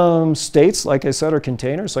 States, like I said, are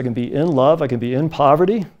containers. So I can be in love, I can be in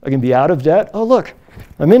poverty, I can be out of debt. Oh, look,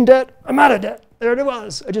 I'm in debt, I'm out of debt. There it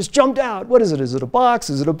was. I just jumped out. What is it? Is it a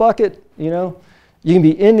box? Is it a bucket? You know, you can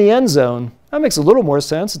be in the end zone. That makes a little more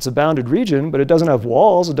sense. It's a bounded region, but it doesn't have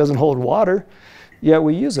walls. It doesn't hold water, yet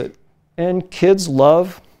we use it. And kids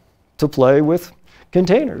love to play with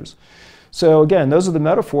containers. So again, those are the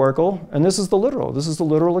metaphorical, and this is the literal. This is the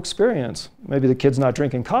literal experience. Maybe the kid's not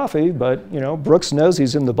drinking coffee, but you know, Brooks knows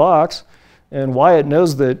he's in the box, and Wyatt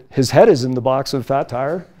knows that his head is in the box of Fat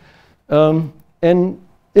Tire. And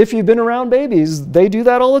if you've been around babies, they do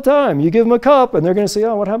that all the time. You give them a cup, and they're going to say,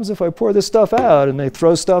 oh, what happens if I pour this stuff out? And they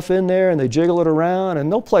throw stuff in there, and they jiggle it around, and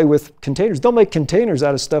they'll play with containers. They'll make containers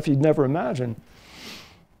out of stuff you'd never imagine.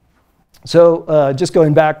 So just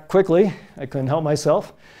going back quickly, I couldn't help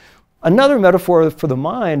myself. Another metaphor for the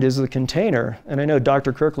mind is the container. And I know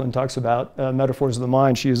Dr. Kirkland talks about metaphors of the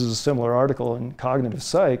mind. She uses a similar article in Cognitive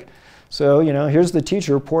Psych. So, you know, here's the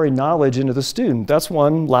teacher pouring knowledge into the student. That's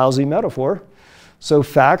one lousy metaphor. So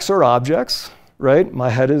facts are objects, right? My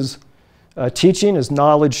head is teaching is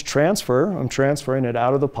knowledge transfer. I'm transferring it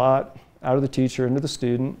out of the pot, out of the teacher into the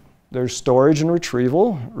student. There's storage and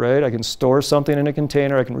retrieval, right? I can store something in a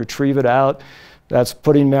container. I can retrieve it out. That's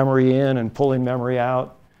putting memory in and pulling memory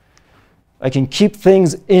out. I can keep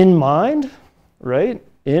things in mind, right?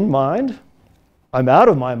 In mind. I'm out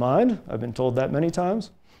of my mind. I've been told that many times.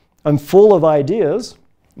 I'm full of ideas.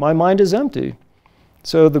 My mind is empty.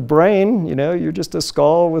 So the brain, you know, you're just a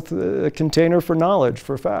skull with a container for knowledge,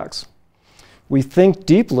 for facts. We think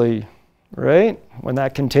deeply, right? When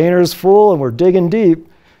that container is full and we're digging deep,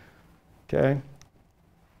 okay?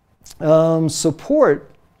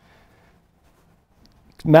 Support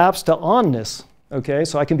maps to onness. Okay,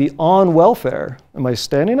 so I can be on welfare. Am I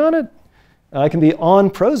standing on it? I can be on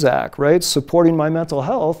Prozac, right? Supporting my mental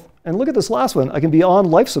health. And look at this last one. I can be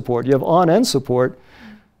on life support. You have on and support,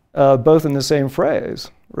 both in the same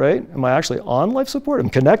phrase, right? Am I actually on life support? I'm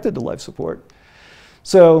connected to life support.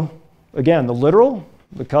 So again, the literal,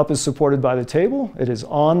 the cup is supported by the table. It is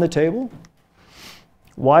on the table.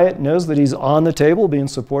 Wyatt knows that he's on the table being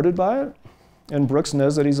supported by it. And Brooks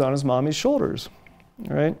knows that he's on his mommy's shoulders,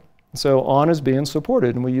 right? So on is being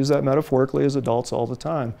supported, and we use that metaphorically as adults all the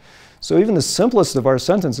time. So even the simplest of our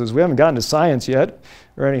sentences, we haven't gotten to science yet,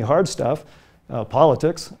 or any hard stuff,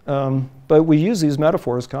 politics, but we use these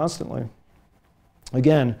metaphors constantly.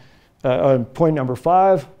 Again, point number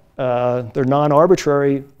 5, they're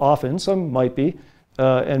non-arbitrary often, some might be,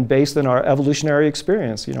 and based on our evolutionary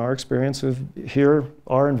experience, you know, our experience of here,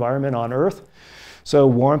 our environment on Earth. So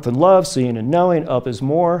warmth and love, seeing and knowing, up is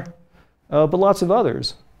more, but lots of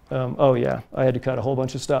others. Oh yeah, I had to cut a whole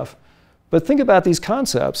bunch of stuff. But think about these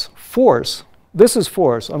concepts. Force. This is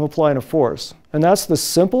force. I'm applying a force. And that's the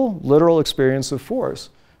simple, literal experience of force.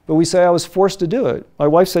 But we say I was forced to do it. My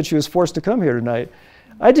wife said she was forced to come here tonight.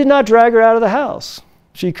 I did not drag her out of the house.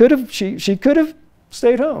 She could have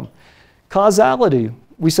stayed home. Causality.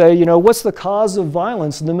 We say, you know, what's the cause of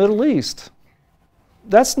violence in the Middle East?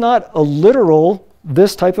 That's not a literal,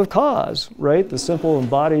 this type of cause, right? The simple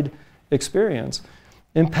embodied experience.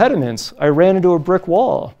 Impediments. I ran into a brick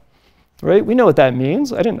wall, right? We know what that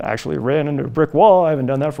means. I didn't actually ran into a brick wall. I haven't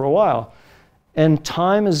done that for a while. And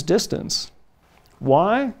time is distance.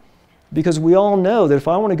 Why? Because we all know that if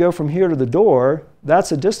I want to go from here to the door,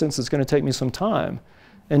 that's a distance that's going to take me some time.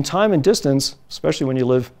 And time and distance, especially when you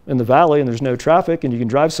live in the valley and there's no traffic and you can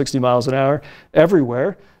drive 60 miles an hour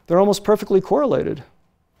everywhere, they're almost perfectly correlated.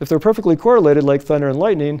 If they're perfectly correlated like thunder and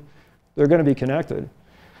lightning, they're going to be connected.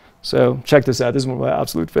 So check this out. This is one of my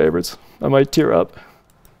absolute favorites. I might tear up.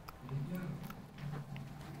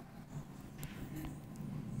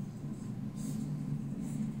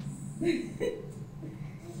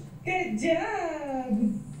 Good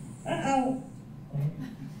job. Uh-oh.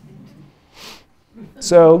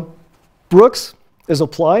 So Brooks is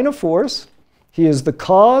applying a force. He is the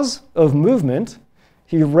cause of movement.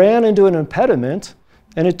 He ran into an impediment,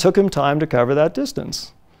 and it took him time to cover that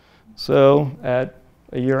distance. So at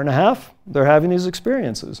a year and a half, they're having these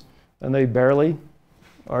experiences, and they barely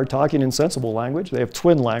are talking in sensible language. They have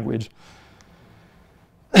twin language.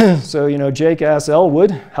 So, you know, Jake asks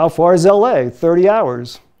Elwood, how far is LA? 30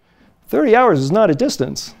 hours. 30 hours is not a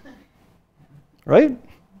distance, right?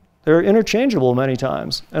 They're interchangeable many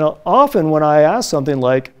times. And often when I ask something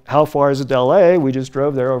like, how far is it to LA? We just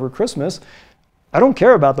drove there over Christmas. I don't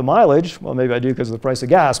care about the mileage. Well, maybe I do because of the price of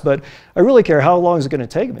gas, but I really care how long is it going to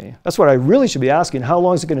take me. That's what I really should be asking. How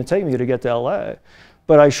long is it going to take me to get to LA?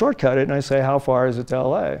 But I shortcut it and I say, how far is it to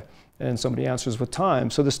LA? And somebody answers with time.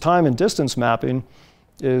 So this time and distance mapping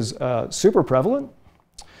is super prevalent.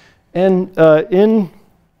 And in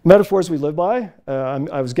Metaphors We Live By,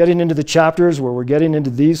 I was getting into the chapters where we're getting into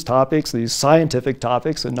these topics, these scientific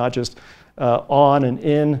topics, and not just on and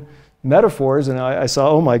in metaphors. And I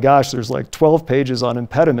saw, oh my gosh, there's like 12 pages on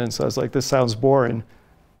impediments. I was like, this sounds boring.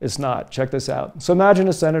 It's not. Check this out. So imagine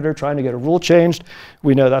a senator trying to get a rule changed.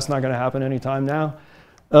 We know that's not going to happen anytime now.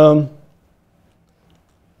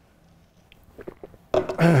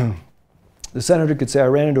 The senator could say, I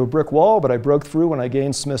ran into a brick wall, but I broke through when I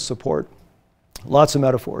gained Smith's support. Lots of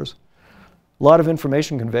metaphors. A lot of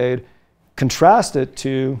information conveyed. Contrast it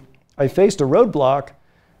to, I faced a roadblock,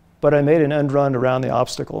 but I made an end run around the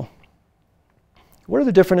obstacle. What are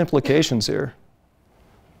the different implications here?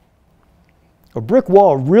 A brick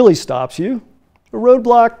wall really stops you. A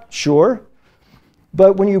roadblock, sure.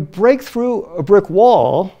 But when you break through a brick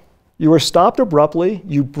wall, you are stopped abruptly,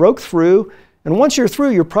 you broke through, and once you're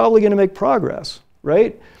through, you're probably going to make progress,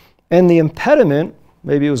 right? And the impediment,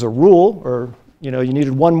 maybe it was a rule, or you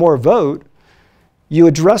needed one more vote, you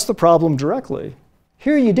address the problem directly.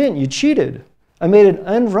 Here you didn't, you cheated. I made an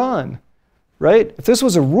end run, right? If this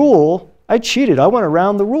was a rule, I cheated, I went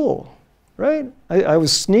around the rule, right? I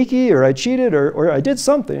was sneaky, or I cheated, or I did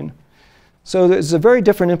something. So there's a very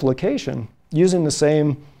different implication using the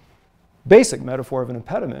same basic metaphor of an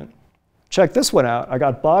impediment. Check this one out. I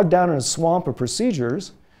got bogged down in a swamp of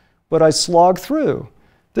procedures, but I slogged through.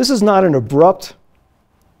 This is not an abrupt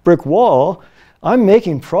brick wall. I'm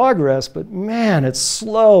making progress, but man, it's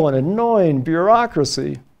slow and annoying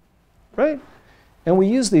bureaucracy, right? And we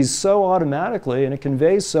use these so automatically, and it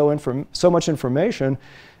conveys so much information,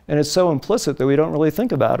 and it's so implicit that we don't really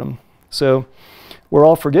think about them. So we're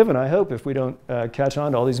all forgiven, I hope, if we don't catch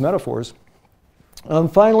on to all these metaphors.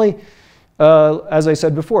 Finally, as I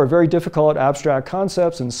said before, very difficult abstract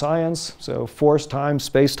concepts in science. So force, time,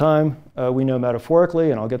 space-time, we know metaphorically,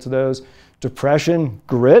 and I'll get to those. Depression,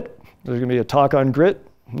 grit. There's going to be a talk on grit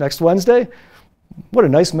next Wednesday. What a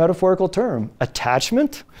nice metaphorical term.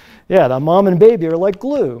 Attachment. Yeah, the mom and baby are like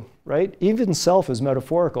glue, right? Even self is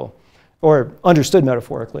metaphorical, or understood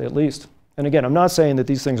metaphorically at least. And again, I'm not saying that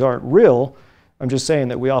these things aren't real. I'm just saying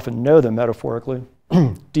that we often know them metaphorically.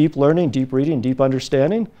 Deep learning, deep reading, deep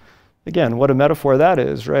understanding. Again, what a metaphor that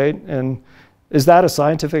is, right? And is that a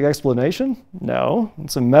scientific explanation? No,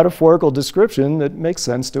 it's a metaphorical description that makes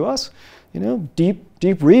sense to us.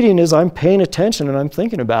 Deep reading is I'm paying attention and I'm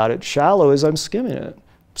thinking about it. Shallow is I'm skimming it.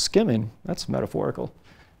 Skimming, that's metaphorical.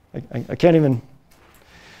 I can't even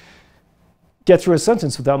get through a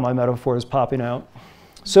sentence without my metaphors popping out.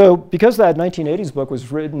 So because that 1980s book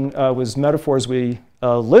was written, was Metaphors We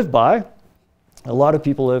Live By, a lot of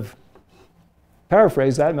people have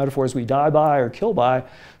paraphrased that, metaphors we die by or kill by.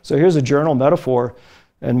 So here's a journal metaphor,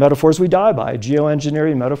 and metaphors we die by,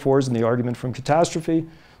 geoengineering metaphors and the argument from catastrophe.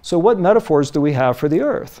 So what metaphors do we have for the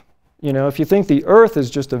Earth? If you think the Earth is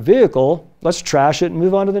just a vehicle, let's trash it and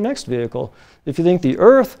move on to the next vehicle. If you think the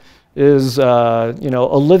Earth is a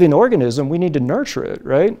living organism, we need to nurture it,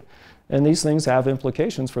 right? And these things have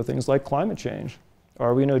implications for things like climate change.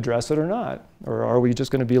 Are we going to address it or not? Or are we just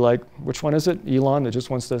going to be like, which one is it? Elon that just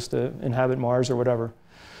wants us to inhabit Mars or whatever.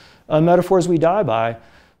 Metaphors we die by.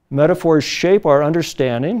 Metaphors shape our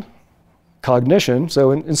understanding, cognition.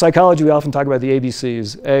 So in psychology, we often talk about the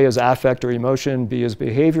ABCs. A is affect or emotion, B is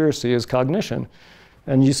behavior, C is cognition.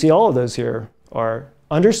 And you see all of those here. Our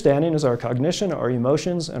understanding is our cognition, our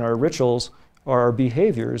emotions, and our rituals are our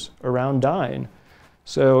behaviors around dying.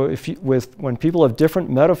 So when people have different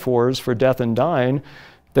metaphors for death and dying,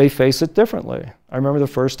 they face it differently. I remember the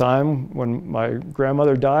first time when my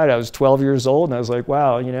grandmother died, I was 12 years old, and I was like,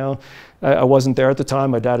 wow, I wasn't there at the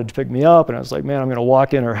time. My dad had to pick me up, and I was like, man, I'm going to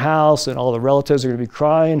walk in her house, and all the relatives are going to be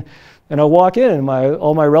crying. And I walk in, and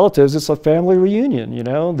all my relatives, it's a family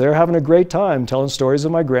reunion, They're having a great time telling stories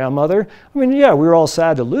of my grandmother. I mean, yeah, we were all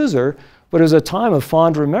sad to lose her, but it was a time of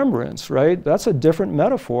fond remembrance, right? That's a different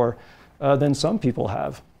metaphor. than some people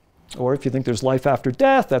have. Or if you think there's life after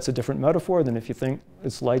death, that's a different metaphor than if you think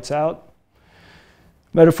it's lights out.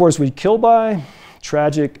 Metaphors we kill by,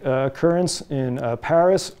 tragic occurrence in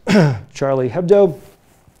Paris. Charlie Hebdo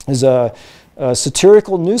is a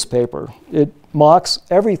satirical newspaper. It mocks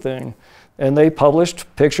everything. And they published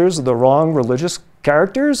pictures of the wrong religious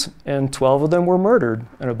characters, and 12 of them were murdered,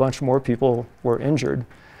 and a bunch more people were injured.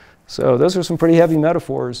 So those are some pretty heavy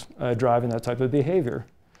metaphors driving that type of behavior.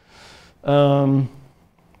 The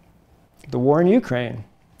war in Ukraine.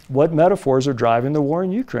 What metaphors are driving the war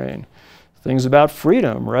in Ukraine? Things about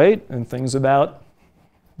freedom, right? And things about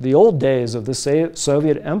the old days of the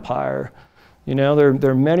Soviet Empire. You know,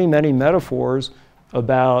 there are many, many metaphors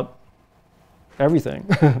about everything.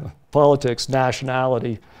 Politics,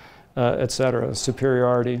 nationality, etc.,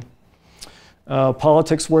 superiority.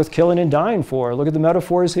 Politics worth killing and dying for. Look at the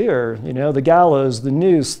metaphors here. You know, the gallows, the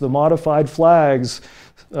noose, the modified flags.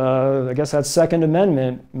 I guess that's Second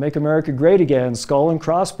Amendment, Make America Great Again, skull and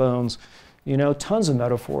crossbones. You know, tons of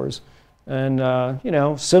metaphors. And, you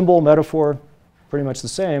know, symbol, metaphor, pretty much the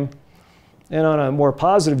same. And on a more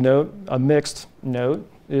positive note, a mixed note,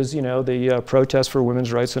 is, you know, the protest for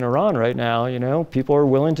women's rights in Iran right now. You know, people are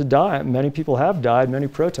willing to die. Many people have died. Many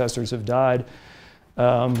protesters have died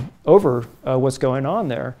over what's going on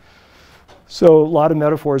there. So a lot of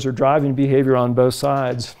metaphors are driving behavior on both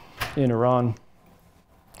sides in Iran.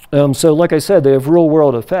 So like I said, they have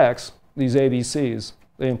real-world effects, these ABCs.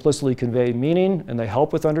 They implicitly convey meaning, and they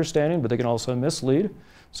help with understanding, but they can also mislead.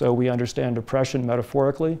 So we understand depression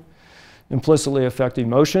metaphorically. Implicitly affect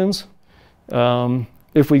emotions.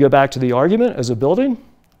 If we go back to the argument as a building,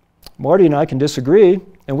 Marty and I can disagree,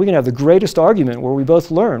 and we can have the greatest argument where we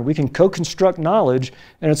both learn. We can co-construct knowledge,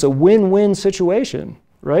 and it's a win-win situation,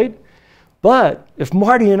 right? But if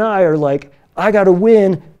Marty and I are like, I got to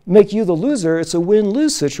win, make you the loser, it's a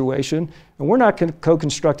win-lose situation, and we're not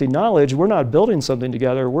co-constructing knowledge, we're not building something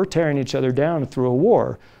together, we're tearing each other down through a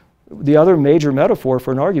war. The other major metaphor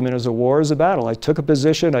for an argument is a war is a battle. I took a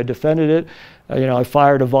position, I defended it, you know, I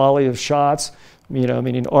fired a volley of shots, you know,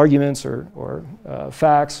 meaning arguments or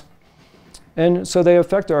facts. And so they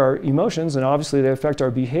affect our emotions, and obviously they affect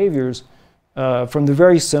our behaviors from the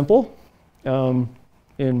very simple.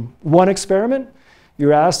 In one experiment,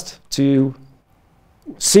 you're asked to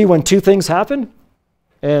see when two things happen,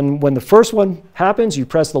 and when the first one happens, you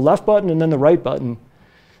press the left button and then the right button.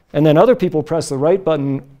 And then other people press the right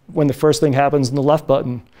button when the first thing happens and the left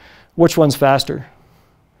button. Which one's faster?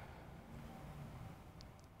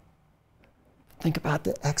 Think about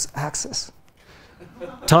the x-axis.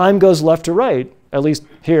 Time goes left to right, at least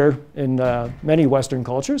here in many Western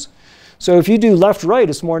cultures. So if you do left-right,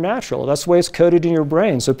 it's more natural. That's the way it's coded in your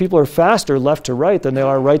brain. So people are faster left to right than they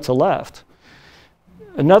are right to left.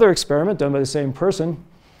 Another experiment done by the same person,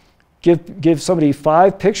 give somebody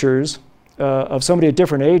 5 pictures of somebody at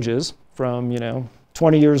different ages, from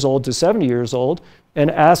 20 years old to 70 years old, and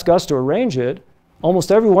ask us to arrange it.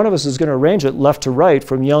 Almost every one of us is going to arrange it left to right,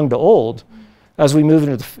 from young to old, as we move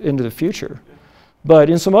into the future. But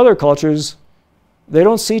in some other cultures, they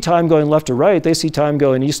don't see time going left to right, they see time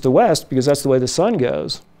going east to west, because that's the way the sun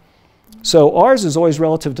goes. So ours is always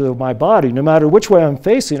relative to my body. No matter which way I'm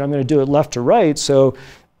facing, I'm going to do it left to right. So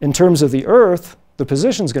in terms of the earth, the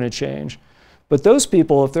position's going to change. But those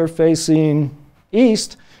people, if they're facing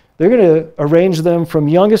east, they're going to arrange them from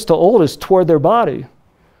youngest to oldest toward their body.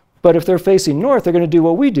 But if they're facing north, they're going to do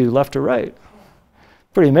what we do, left to right.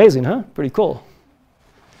 Pretty amazing, huh? Pretty cool.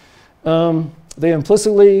 They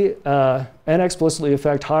implicitly and explicitly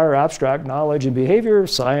affect higher abstract knowledge and behavior,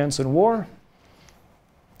 science and war.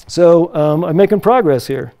 So I'm making progress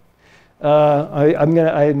here. I'm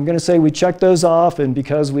going to say we checked those off, and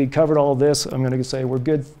because we covered all this, I'm going to say we're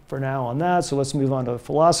good for now on that. So let's move on to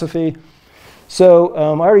philosophy. So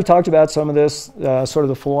I already talked about some of this. Sort of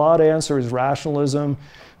the flawed answer is rationalism,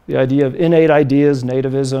 the idea of innate ideas,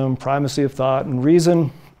 nativism, primacy of thought and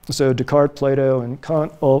reason. So Descartes, Plato, and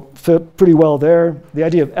Kant all fit pretty well there. The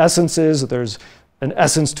idea of essences, that there's an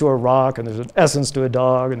essence to a rock, and there's an essence to a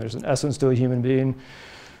dog, and there's an essence to a human being,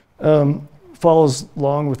 follows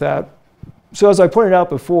along with that. So as I pointed out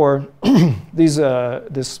before,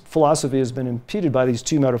 this philosophy has been impeded by these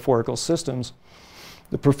two metaphorical systems,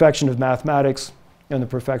 the perfection of mathematics and the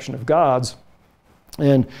perfection of gods.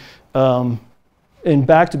 And in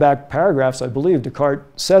back-to-back paragraphs, I believe, Descartes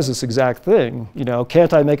says this exact thing.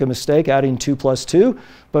 Can't I make a mistake adding 2 plus 2?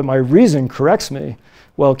 But my reason corrects me.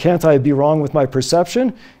 Well, can't I be wrong with my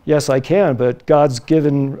perception? Yes, I can, but God's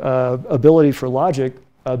given ability for logic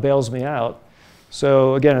bails me out.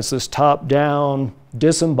 So again, it's this top-down,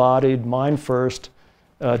 disembodied, mind-first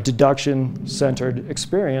deduction-centered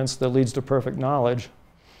experience that leads to perfect knowledge.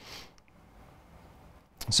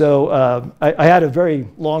 So I had a very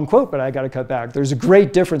long quote, but I got to cut back. There's a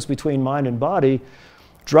great difference between mind and body.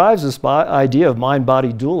 Drives this idea of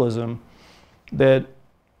mind-body dualism, that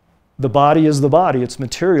the body is the body, it's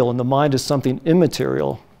material, and the mind is something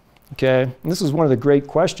immaterial. Okay, and this is one of the great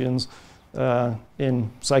questions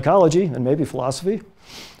in psychology and maybe philosophy.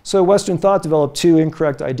 So Western thought developed two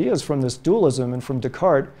incorrect ideas from this dualism and from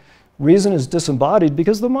Descartes. Reason is disembodied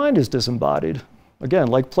because the mind is disembodied. Again,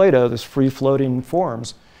 like Plato, this free-floating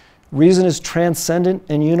forms. Reason is transcendent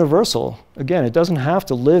and universal. Again, it doesn't have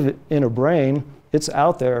to live in a brain. It's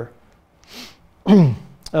out there.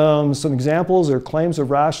 Some examples are claims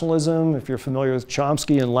of rationalism. If you're familiar with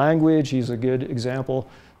Chomsky and language, he's a good example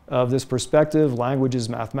of this perspective. Language is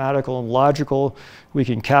mathematical and logical. We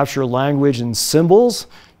can capture language in symbols,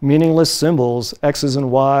 meaningless symbols, X's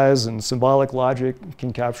and Y's, and symbolic logic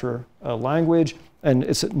can capture language. And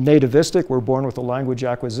it's nativistic. We're born with a language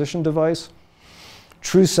acquisition device.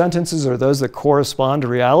 True sentences are those that correspond to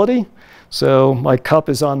reality. So my cup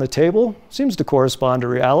is on the table, seems to correspond to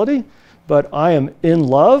reality, but I am in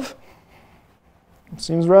love.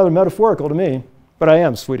 Seems rather metaphorical to me, but I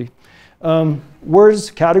am, sweetie.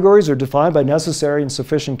 Words, categories are defined by necessary and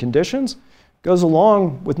sufficient conditions. Goes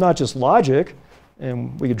along with not just logic,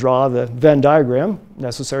 and we could draw the Venn diagram.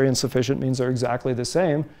 Necessary and sufficient means they're exactly the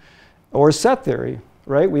same. Or set theory,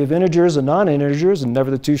 right? We have integers and non-integers, and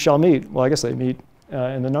never the two shall meet. Well, I guess they meet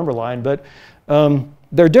in the number line, but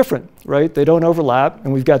they're different, right? They don't overlap,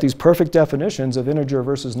 and we've got these perfect definitions of integer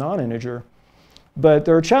versus non-integer. But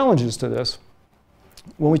there are challenges to this.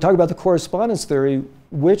 When we talk about the correspondence theory,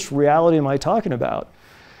 which reality am I talking about?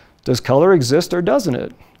 Does color exist or doesn't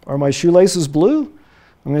it? Are my shoelaces blue?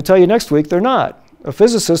 I'm going to tell you next week they're not. A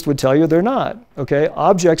physicist would tell you they're not, okay?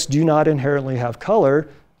 Objects do not inherently have color.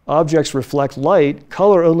 Objects reflect light.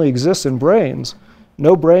 Color only exists in brains.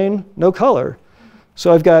 No brain, no color.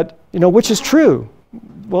 So I've got, which is true?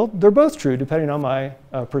 Well, they're both true depending on my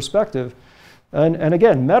perspective. And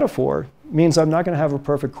again, metaphor means I'm not going to have a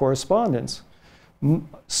perfect correspondence.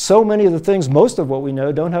 So many of the things, most of what we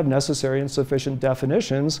know, don't have necessary and sufficient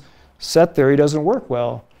definitions. Set theory doesn't work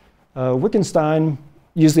well. Wittgenstein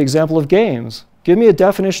used the example of games. Give me a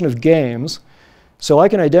definition of games so I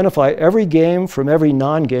can identify every game from every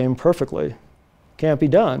non-game perfectly. Can't be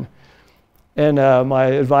done. And my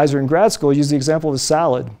advisor in grad school used the example of a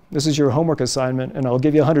salad. This is your homework assignment, and I'll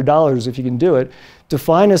give you $100 if you can do it.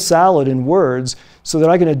 Define a salad in words so that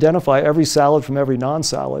I can identify every salad from every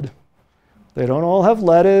non-salad. They don't all have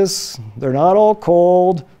lettuce. They're not all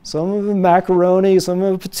cold. Some of them macaroni, some of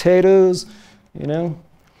them potatoes, And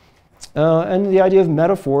the idea of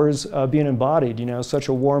metaphors being embodied, such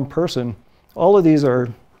a warm person. All of these are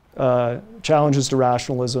challenges to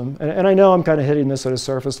rationalism. And I know I'm kind of hitting this at a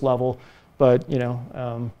surface level, but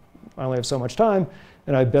I only have so much time,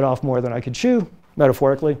 and I bit off more than I could chew,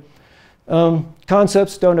 metaphorically.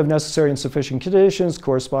 Concepts don't have necessary and sufficient conditions.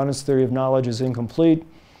 Correspondence theory of knowledge is incomplete.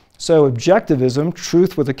 So objectivism,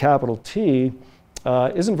 truth with a capital T,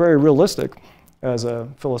 isn't very realistic as a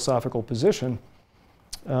philosophical position.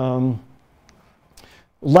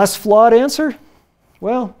 Less flawed answer?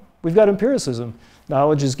 Well, we've got empiricism.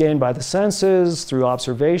 Knowledge is gained by the senses, through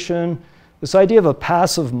observation. This idea of a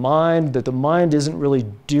passive mind, that the mind isn't really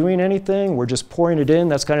doing anything, we're just pouring it in,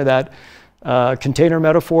 that's kind of that container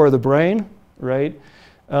metaphor of the brain, right?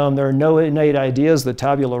 There are no innate ideas, the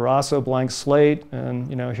tabula rasa, blank slate, and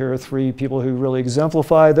here are three people who really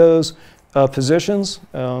exemplify those positions.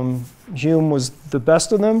 Hume was the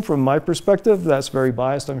best of them from my perspective. That's very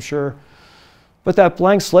biased, I'm sure. But that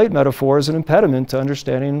blank slate metaphor is an impediment to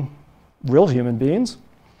understanding real human beings.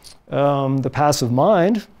 The passive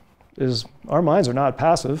mind is, our minds are not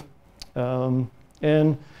passive,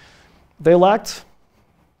 and they lacked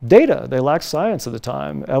data. They lacked science at the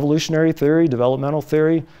time. Evolutionary theory, developmental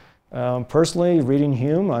theory. Personally, reading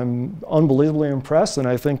Hume, I'm unbelievably impressed, and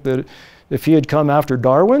I think that if he had come after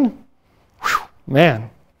Darwin, whew, man,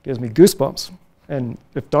 gives me goosebumps. And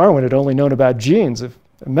if Darwin had only known about genes, if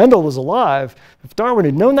Mendel was alive, if Darwin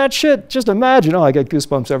had known that shit, just imagine, I get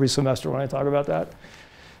goosebumps every semester when I talk about that.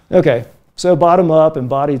 Okay, so bottom up,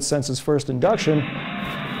 embodied senses first induction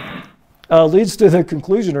leads to the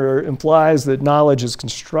conclusion or implies that knowledge is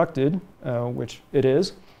constructed, which it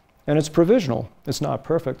is, and it's provisional. It's not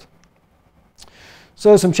perfect.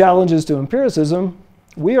 So some challenges to empiricism.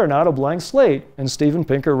 We are not a blank slate, and Steven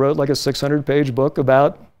Pinker wrote like a 600-page book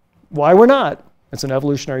about why we're not. It's an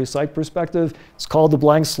evolutionary psych perspective. It's called The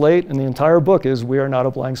Blank Slate, and the entire book is We Are Not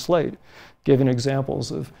a Blank Slate, giving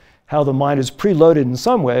examples of how the mind is preloaded in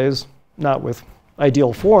some ways, not with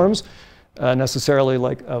ideal forms, necessarily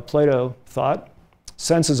like Plato thought.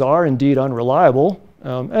 Senses are indeed unreliable,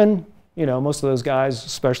 and most of those guys,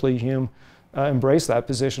 especially Hume, embraced that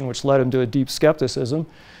position, which led him to a deep skepticism.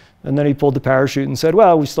 And then he pulled the parachute and said,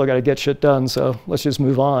 well, we still got to get shit done, so let's just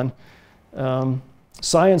move on.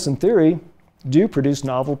 Science and theory do produce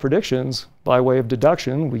novel predictions by way of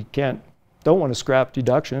deduction. We don't want to scrap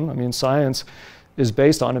deduction. I mean, science is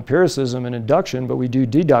based on empiricism and induction, but we do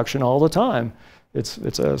deduction all the time. It's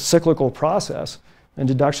a cyclical process. And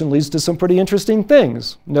deduction leads to some pretty interesting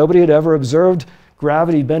things. Nobody had ever observed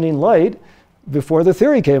gravity bending light before the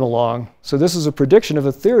theory came along. So this is a prediction of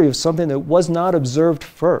a theory of something that was not observed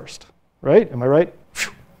first, right? Am I right?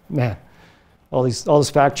 Whew, man, all this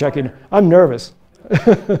fact checking. I'm nervous.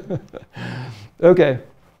 Okay,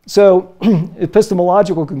 so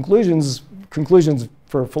epistemological conclusions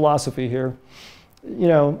for philosophy here.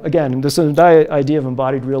 Again, this idea of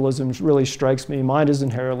embodied realism really strikes me. Mind is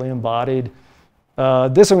inherently embodied.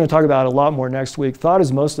 This I'm going to talk about a lot more next week. Thought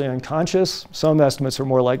is mostly unconscious. Some estimates are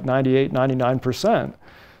more like 98, 99%.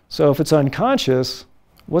 So if it's unconscious,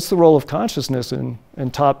 what's the role of consciousness in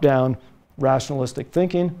top-down rationalistic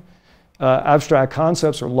thinking? Abstract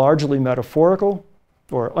concepts are largely metaphorical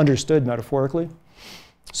or understood metaphorically.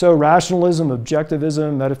 So rationalism,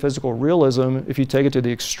 objectivism, metaphysical realism, if you take it to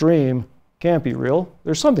the extreme, can't be real.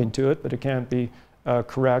 There's something to it, but it can't be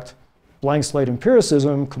correct. Blank slate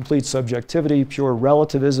empiricism, complete subjectivity, pure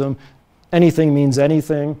relativism, anything means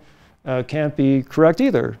anything, can't be correct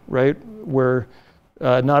either, right? Where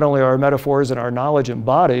not only are our metaphors and our knowledge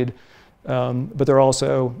embodied, but they're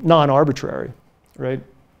also non-arbitrary, right?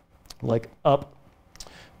 Like up.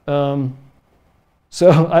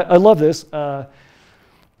 So I love this. John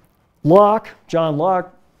Locke,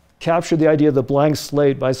 captured the idea of the blank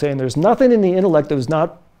slate by saying there's nothing in the intellect that was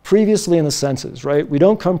not previously in the senses, right? We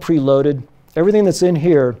don't come preloaded. Everything that's in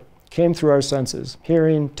here came through our senses: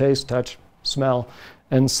 hearing, taste, touch, smell,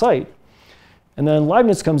 and sight. And then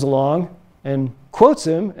Leibniz comes along and quotes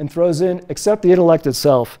him and throws in, except the intellect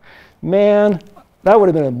itself. Man, that would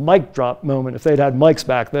have been a mic drop moment if they'd had mics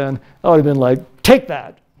back then. I would have been like, take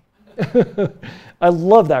that. I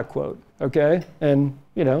love that quote, okay? And,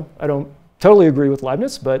 I don't totally agree with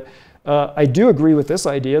Leibniz, but I do agree with this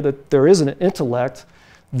idea that there is an intellect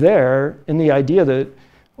there in the idea that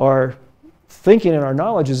our thinking and our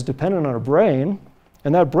knowledge is dependent on a brain,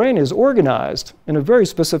 and that brain is organized in a very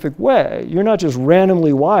specific way. You're not just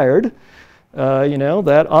randomly wired.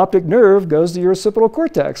 That optic nerve goes to your occipital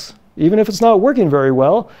cortex. Even if it's not working very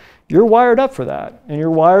well, you're wired up for that. And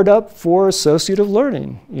you're wired up for associative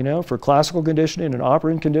learning, for classical conditioning and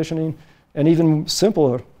operant conditioning, and even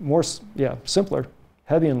simpler,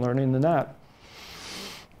 Hebbian learning than that.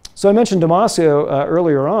 So I mentioned Damasio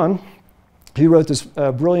earlier on. He wrote this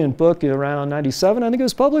brilliant book around 97, I think it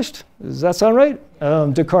was published. Does that sound right?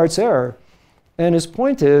 Descartes' Error. And his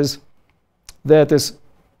point is that this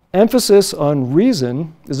emphasis on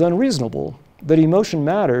reason is unreasonable, that emotion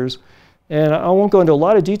matters. And I won't go into a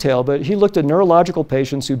lot of detail, but he looked at neurological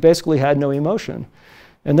patients who basically had no emotion.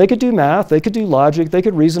 And they could do math, they could do logic, they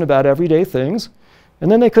could reason about everyday things,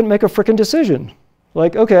 and then they couldn't make a frickin' decision.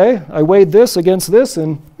 Like, okay, I weighed this against this,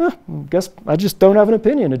 and guess I just don't have an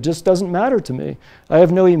opinion. It just doesn't matter to me. I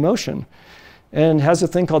have no emotion. And has a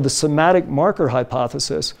thing called the somatic marker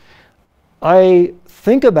hypothesis. I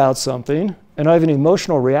think about something, and I have an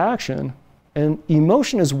emotional reaction, and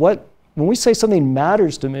emotion is what, when we say something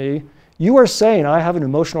matters to me, you are saying I have an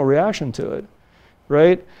emotional reaction to it,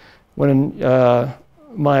 right? When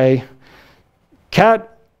my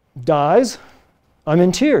cat dies, I'm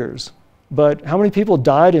in tears. But how many people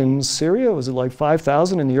died in Syria? Was it like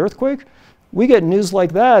 5,000 in the earthquake? We get news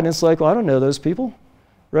like that, and it's like, well, I don't know those people,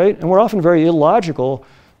 right? And we're often very illogical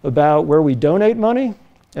about where we donate money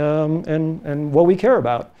and what we care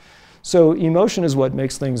about. So emotion is what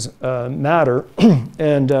makes things matter.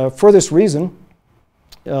 And for this reason,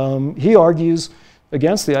 he argues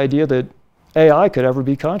against the idea that AI could ever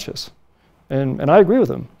be conscious. And I agree with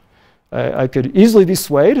him. I could easily be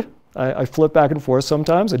swayed. I flip back and forth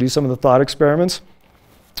sometimes. I do some of the thought experiments,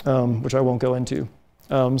 which I won't go into.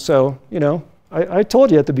 I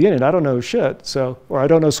told you at the beginning, I don't know shit, or I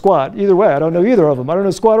don't know squat. Either way, I don't know either of them. I don't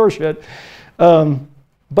know squat or shit.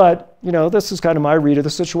 But this is kind of my read of the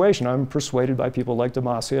situation. I'm persuaded by people like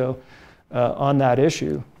Damasio on that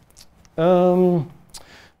issue.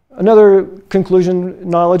 Another conclusion,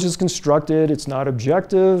 knowledge is constructed. It's not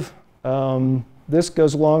objective. This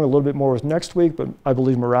goes along a little bit more with next week, but I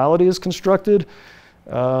believe morality is constructed.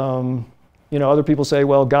 Other people say,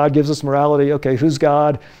 well, God gives us morality. Okay, who's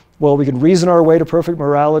God? Well, we can reason our way to perfect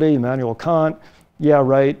morality. Immanuel Kant. Yeah,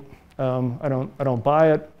 right. I don't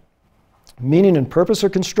buy it. Meaning and purpose are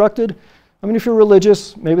constructed. I mean, if you're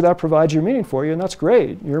religious, maybe that provides your meaning for you, and that's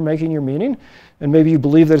great. You're making your meaning, and maybe you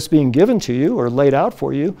believe that it's being given to you or laid out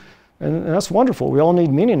for you, and that's wonderful. We all need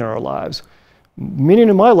meaning in our lives. Meaning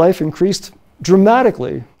in my life increased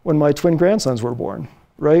dramatically when my twin grandsons were born,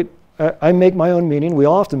 right? I make my own meaning. We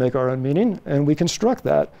all have to make our own meaning, and we construct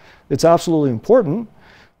that. It's absolutely important,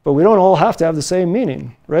 but we don't all have to have the same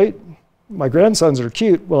meaning, right? My grandsons are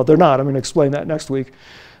cute. Well, they're not. I'm going to explain that next week.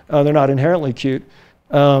 They're not inherently cute.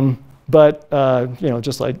 But you know,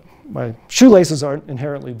 just like my shoelaces aren't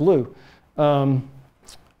inherently blue.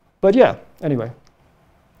 But yeah, anyway.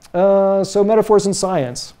 So metaphors in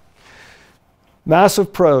science.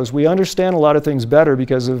 Massive pros. We understand a lot of things better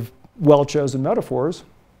because of well-chosen metaphors,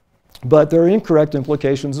 but there are incorrect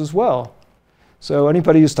implications as well. So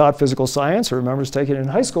anybody who's taught physical science or remembers taking it in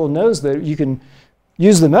high school knows that you can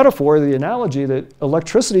use the metaphor, the analogy that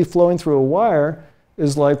electricity flowing through a wire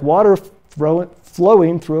is like water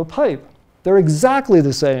flowing through a pipe. They're exactly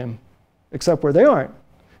the same, except where they aren't.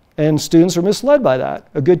 And students are misled by that.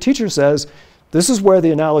 A good teacher says, this is where the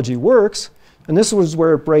analogy works, and this is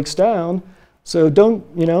where it breaks down, so don't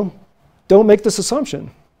make this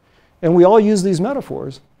assumption. And we all use these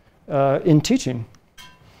metaphors in teaching.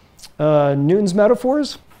 Newton's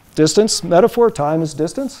metaphors, distance metaphor, time is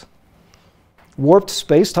distance. Warped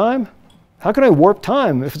space-time. How can I warp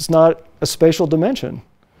time if it's not a spatial dimension?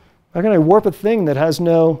 How can I warp a thing that has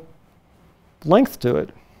no length to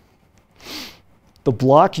it? The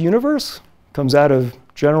block universe comes out of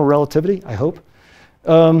general relativity, I hope,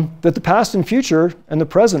 that the past and future and the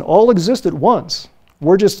present all exist at once.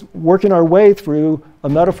 We're just working our way through a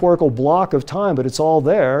metaphorical block of time, but it's all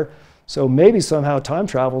there. So maybe somehow time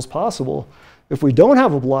travel is possible. If we don't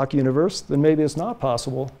have a block universe, then maybe it's not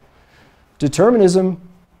possible. Determinism,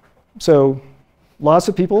 so lots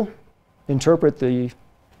of people interpret the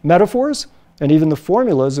metaphors and even the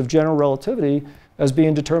formulas of general relativity as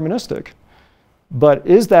being deterministic. But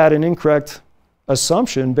is that an incorrect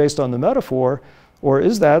assumption based on the metaphor, or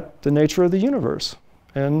is that the nature of the universe?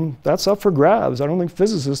 And that's up for grabs. I don't think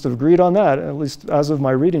physicists have agreed on that, at least as of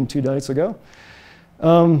my reading 2 nights ago.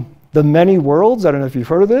 The many worlds, I don't know if you've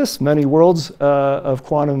heard of this, many worlds of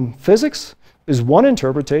quantum physics is one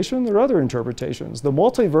interpretation. There are other interpretations. The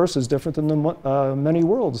multiverse is different than the many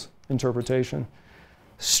worlds interpretation.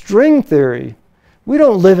 String theory. We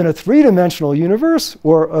don't live in a 3-dimensional universe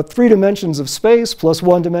or 3 dimensions of space plus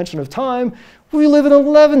 1 dimension of time. We live in an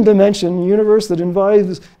 11-dimension universe that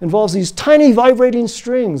involves these tiny vibrating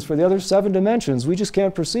strings for the other 7 dimensions. We just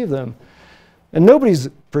can't perceive them. And nobody's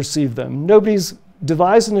perceived them. Nobody's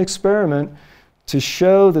devised an experiment to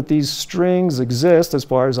show that these strings exist, as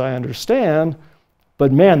far as I understand.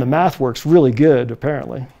 But man, the math works really good,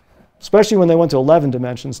 apparently, especially when they went to 11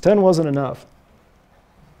 dimensions. 10 wasn't enough.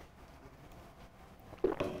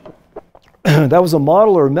 That was a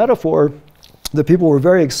model or a metaphor that people were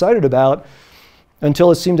very excited about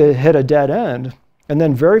until it seemed to hit a dead end. And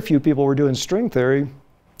then very few people were doing string theory.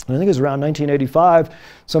 And I think it was around 1985,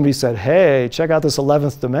 somebody said, hey, check out this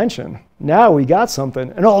 11th dimension. Now we got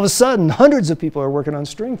something. And all of a sudden, hundreds of people are working on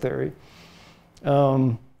string theory.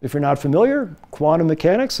 If you're not familiar, quantum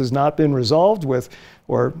mechanics has not been resolved with,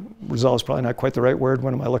 or resolved is probably not quite the right word,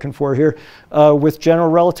 what am I looking for here, with general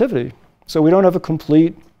relativity. So we don't have a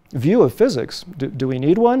complete view of physics. Do we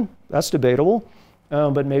need one? That's debatable.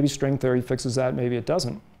 But maybe string theory fixes that, maybe it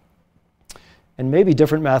doesn't. And maybe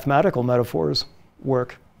different mathematical metaphors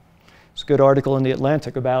work. There's a good article in The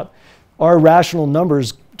Atlantic about, are rational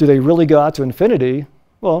numbers, do they really go out to infinity?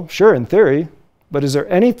 Well, sure, in theory, but is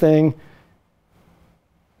there anything,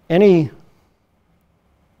 any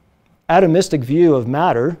atomistic view of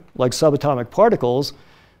matter, like subatomic particles,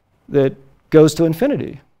 that goes to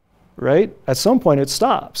infinity, right? At some point it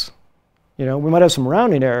stops. You know, we might have some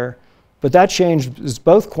rounding error, but that change is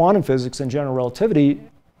both quantum physics and general relativity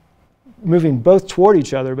moving both toward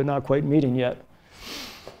each other, but not quite meeting yet.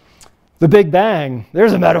 The Big Bang,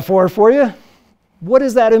 there's a metaphor for you. What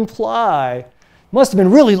does that imply? Must have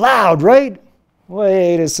been really loud, right?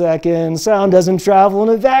 Wait a second, sound doesn't travel in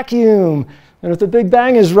a vacuum. And if the Big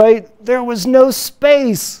Bang is right, there was no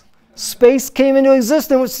space. Space came into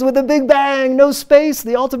existence with the Big Bang. No space,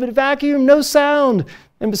 the ultimate vacuum, no sound.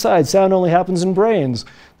 And besides, sound only happens in brains.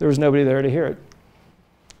 There was nobody there to hear it.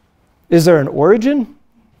 Is there an origin?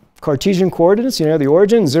 Cartesian coordinates, you know, the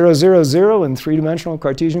origin, 0, 0, 0 in 3-dimensional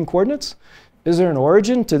Cartesian coordinates. Is there an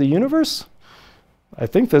origin to the universe? I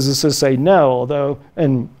think physicists say no, although,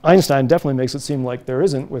 and Einstein definitely makes it seem like there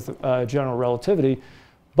isn't with general relativity.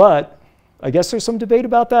 But I guess there's some debate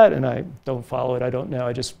about that, and I don't follow it. I don't know.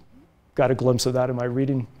 I just got a glimpse of that in my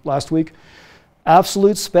reading last week.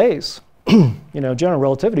 Absolute space. General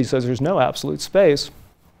relativity says there's no absolute space.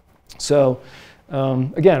 So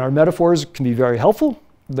again, our metaphors can be very helpful.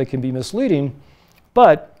 They can be misleading,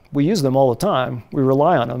 but we use them all the time. We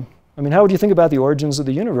rely on them. I mean, how would you think about the origins of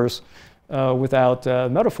the universe without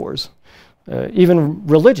metaphors? Even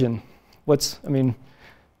religion. What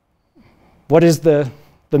is the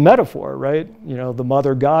metaphor, right? The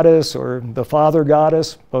mother goddess or the father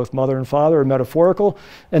goddess, both mother and father are metaphorical,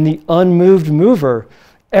 and the unmoved mover.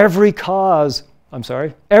 Every effect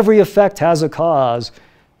has a cause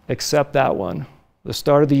except that one. The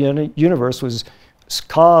start of the universe was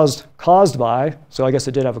caused by, so I guess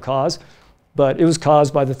it did have a cause, but it was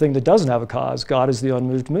caused by the thing that doesn't have a cause. God is the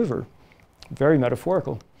unmoved mover. Very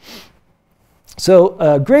metaphorical. So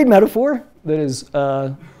a great metaphor that is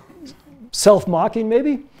self-mocking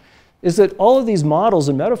maybe, is that all of these models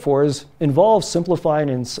and metaphors involve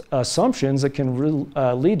simplifying assumptions that can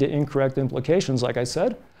lead to incorrect implications, like I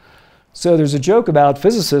said. So there's a joke about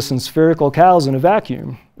physicists and spherical cows in a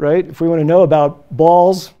vacuum, right? If we want to know about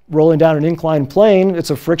balls rolling down an inclined plane, it's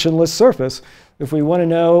a frictionless surface. If we want to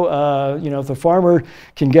know, if the farmer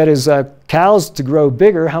can get his cows to grow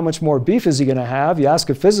bigger, how much more beef is he going to have? You ask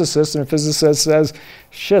a physicist, and a physicist says,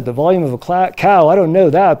 shit, the volume of a cow, I don't know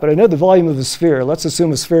that, but I know the volume of a sphere. Let's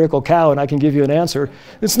assume a spherical cow, and I can give you an answer.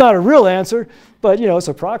 It's not a real answer, but it's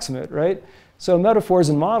approximate, right? So metaphors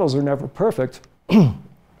and models are never perfect.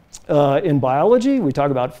 In biology, we talk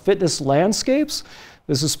about fitness landscapes.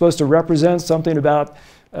 This is supposed to represent something about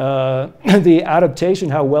the adaptation,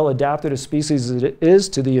 how well adapted a species is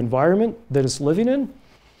to the environment that it's living in.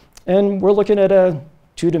 And we're looking at a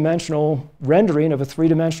two-dimensional rendering of a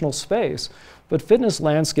three-dimensional space. But fitness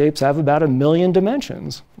landscapes have about 1 million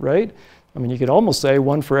dimensions, right? I mean, you could almost say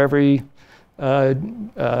one for every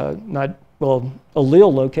allele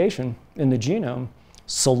location in the genome.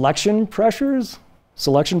 Selection pressures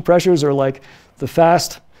are like the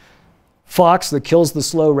fast fox that kills the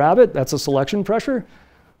slow rabbit. That's a selection pressure.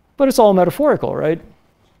 But it's all metaphorical, right?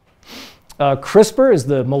 CRISPR is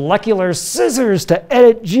the molecular scissors to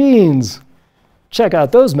edit genes. Check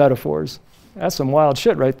out those metaphors. That's some wild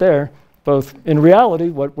shit right there. Both in reality,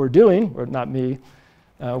 what we're doing, or not me,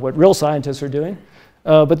 what real scientists are doing,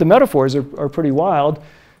 but the metaphors are pretty wild.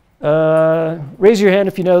 Raise your hand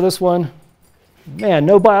if you know this one. Man,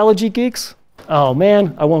 no biology geeks? Oh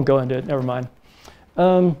man, I won't go into it, never mind.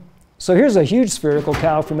 So here's a huge spherical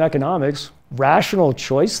cow from economics. Rational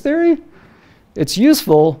choice theory? It's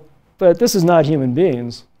useful, but this is not human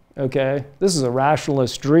beings, okay? This is a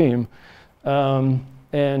rationalist dream. And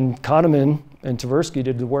Kahneman and Tversky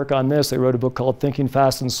did the work on this. They wrote a book called Thinking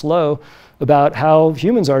Fast and Slow about how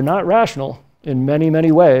humans are not rational in many,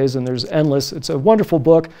 many ways, and there's endless. It's a wonderful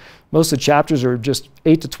book. Most of the chapters are just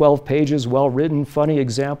 8 to 12 pages, well-written, funny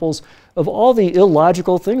examples of all the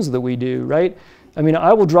illogical things that we do, right? I mean,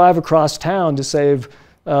 I will drive across town to save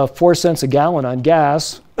 4 cents a gallon on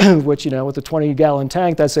gas, which, with a 20-gallon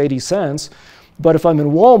tank, that's 80 cents. But if I'm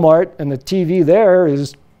in Walmart and the TV there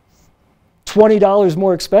is $20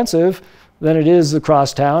 more expensive than it is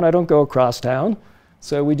across town, I don't go across town.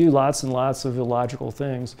 So we do lots and lots of illogical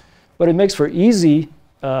things. But it makes for easy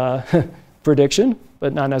prediction,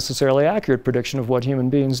 but not necessarily accurate prediction of what human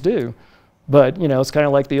beings do. But, it's kind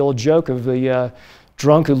of like the old joke of the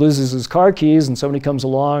drunk who loses his car keys and somebody comes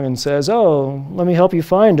along and says, oh, let me help you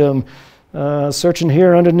find them. Searching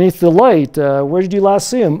here underneath the light. Where did you last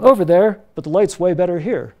see him? Over there, but the light's way better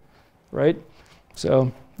here, right?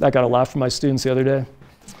 So that got a laugh from my students the other day.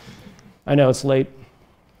 I know it's late.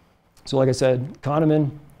 So like I said,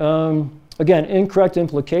 Kahneman. Again, incorrect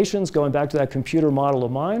implications, going back to that computer model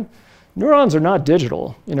of mind. Neurons are not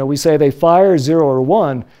digital. We say they fire 0 or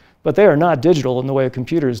 1, but they are not digital in the way a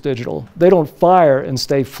computer is digital. They don't fire and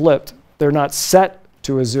stay flipped. They're not set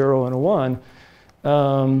to a 0 and a 1.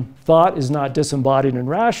 Thought is not disembodied and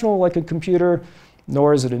rational like a computer,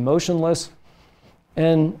 nor is it emotionless.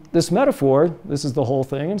 And this metaphor, this is the whole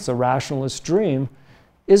thing, it's a rationalist dream,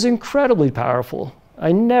 is incredibly powerful.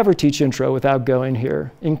 I never teach intro without going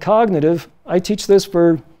here. In cognitive, I teach this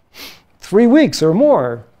for 3 weeks or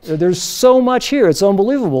more. There's so much here, it's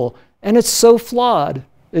unbelievable. And it's so flawed.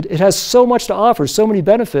 It has so much to offer, so many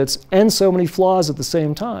benefits, and so many flaws at the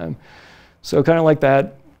same time. So kind of like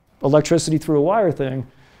that electricity through a wire thing,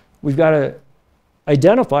 we've got to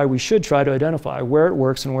identify, we should try to identify where it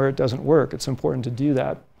works and where it doesn't work. It's important to do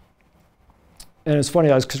that. And it's funny,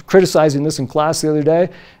 I was criticizing this in class the other day,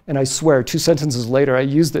 and I swear, 2 sentences later, I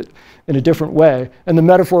used it in a different way. And the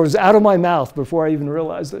metaphor was out of my mouth before I even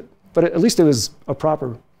realized it. But at least it was a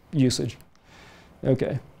proper usage.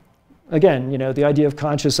 Okay. again, the idea of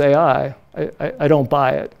conscious AI, I don't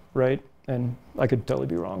buy it, right? And I could totally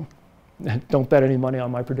be wrong. Don't bet any money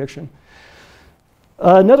on my prediction.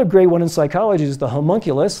 Another great one in psychology is the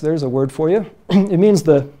homunculus. There's a word for you. It means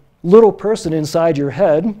the little person inside your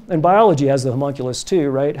head. And biology has the homunculus too,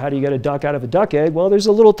 right? How do you get a duck out of a duck egg? Well, there's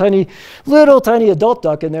a little tiny adult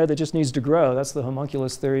duck in there that just needs to grow. That's the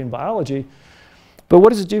homunculus theory in biology. But what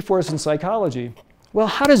does it do for us in psychology? Well,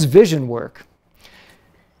 how does vision work?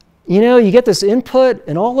 You get this input,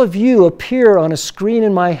 and all of you appear on a screen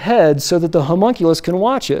in my head so that the homunculus can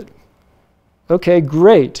watch it. Okay,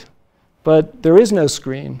 great. But there is no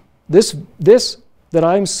screen. This that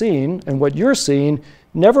I'm seeing and what you're seeing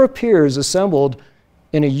never appears assembled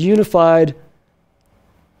in a unified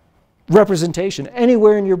representation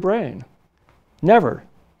anywhere in your brain. Never.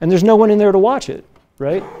 And there's no one in there to watch it,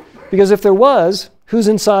 right? Because if there was, who's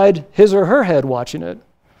inside his or her head watching it?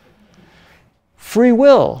 Free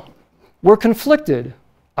will. We're conflicted.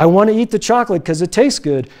 I want to eat the chocolate because it tastes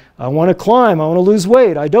good. I want to climb. I want to lose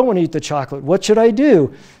weight. I don't want to eat the chocolate. What should I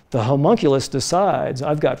do? The homunculus decides.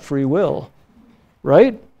 I've got free will.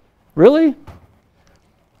 Right? Really?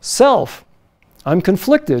 Self. I'm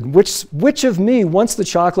conflicted. Which of me wants the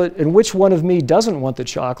chocolate and which one of me doesn't want the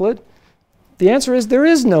chocolate? The answer is there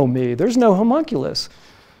is no me. There's no homunculus.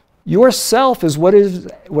 Your self is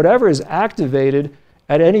whatever is activated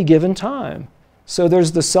at any given time. So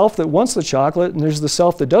there's the self that wants the chocolate, and there's the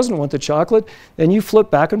self that doesn't want the chocolate, and you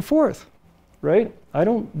flip back and forth, right? I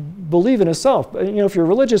don't believe in a self. But, if you're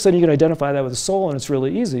religious, then you can identify that with a soul, and it's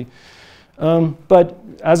really easy. But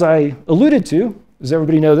as I alluded to, does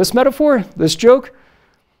everybody know this metaphor, this joke?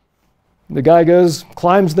 The guy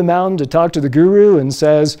climbs the mountain to talk to the guru and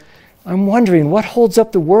says, I'm wondering what holds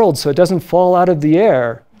up the world so it doesn't fall out of the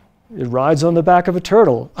air. It rides on the back of a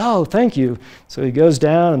turtle. Oh, thank you. So he goes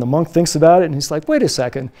down, and the monk thinks about it, and he's like, wait a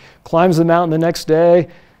second. Climbs the mountain the next day,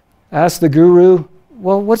 asks the guru,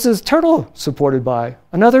 well, what's this turtle supported by?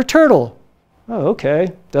 Another turtle. Oh,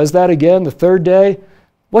 okay. Does that again the third day.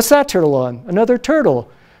 What's that turtle on? Another turtle.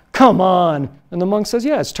 Come on. And the monk says,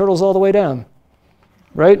 yeah, it's turtles all the way down.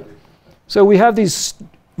 Right? So we have these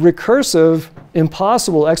recursive,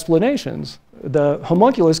 impossible explanations. The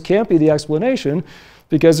homunculus can't be the explanation,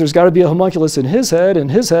 because there's got to be a homunculus in his head,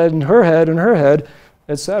 and his head, and her head, and her head,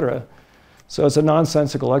 etc. So it's a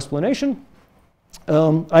nonsensical explanation.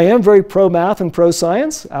 I am very pro-math and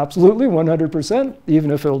pro-science, absolutely, 100%,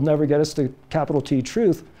 even if it'll never get us to capital T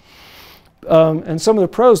truth. And some of the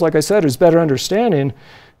pros, like I said, is better understanding.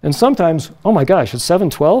 And sometimes, oh my gosh, it's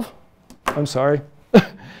 7:12? I'm sorry.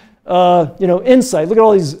 Insight. Look at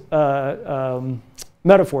all these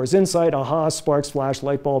metaphors. Insight, aha, sparks, flash,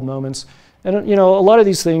 light bulb moments. And, a lot of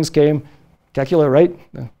these things came, calcula, right?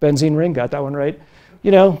 Benzene ring, got that one right.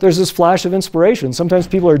 There's this flash of inspiration. Sometimes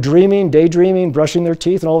people are dreaming, daydreaming, brushing their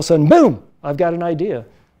teeth, and all of a sudden, boom, I've got an idea.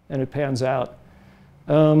 And it pans out.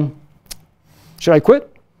 Should I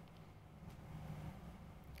quit?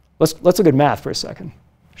 Let's look at math for a second.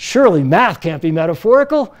 Surely math can't be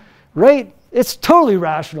metaphorical, right? It's totally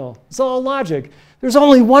rational. It's all logic. There's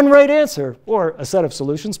only one right answer, or a set of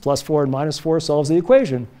solutions, +4 and -4 solves the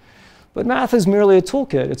equation. But math is merely a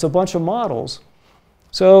toolkit. It's a bunch of models.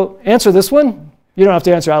 So answer this one. You don't have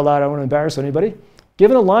to answer out loud. I don't want to embarrass anybody.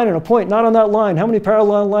 Given a line and a point not on that line, how many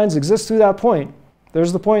parallel lines exist through that point?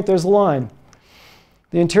 There's the point, there's the line.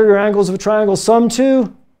 The interior angles of a triangle sum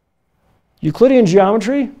to Euclidean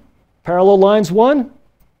geometry, parallel lines 1,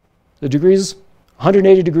 the degrees,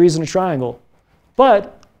 180 degrees in a triangle.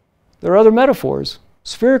 But there are other metaphors.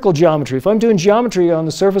 Spherical geometry. If I'm doing geometry on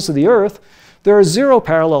the surface of the Earth, there are 0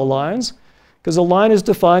 parallel lines, because a line is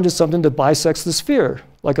defined as something that bisects the sphere,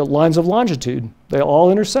 like lines of longitude. They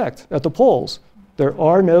all intersect at the poles. There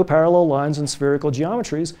are no parallel lines in spherical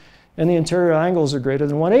geometries, and the interior angles are greater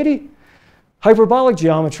than 180. Hyperbolic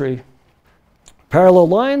geometry. Parallel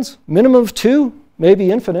lines, minimum of 2,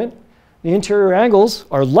 maybe infinite. The interior angles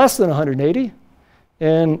are less than 180.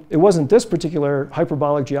 And it wasn't this particular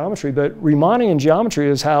hyperbolic geometry, but Riemannian geometry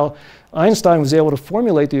is how Einstein was able to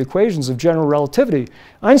formulate the equations of general relativity.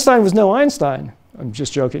 Einstein was no Einstein. I'm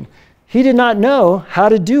just joking. He did not know how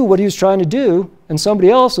to do what he was trying to do, and somebody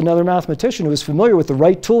else, another mathematician who was familiar with the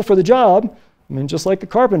right tool for the job, just like a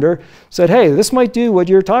carpenter, said, hey, this might do what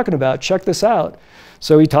you're talking about. Check this out.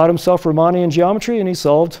 So he taught himself Riemannian geometry, and he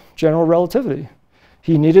solved general relativity.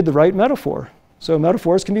 He needed the right metaphor. So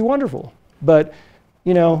metaphors can be wonderful. But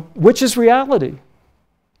which is reality?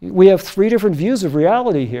 We have 3 different views of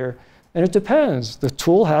reality here, and it depends. The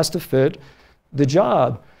tool has to fit the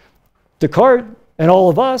job. Descartes and all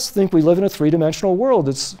of us think we live in a 3-dimensional world.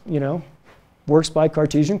 It's, works by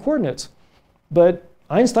Cartesian coordinates. But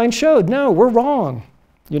Einstein showed, no, we're wrong.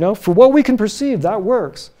 You know, for what we can perceive, that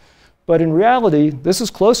works. But in reality, this is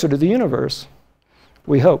closer to the universe.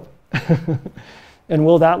 We hope. And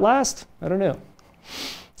will that last? I don't know.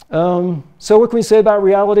 So what can we say about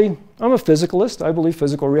reality? I'm a physicalist. I believe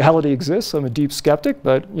physical reality exists. I'm a deep skeptic,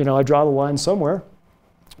 but you know, I draw the line somewhere.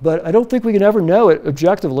 But I don't think we can ever know it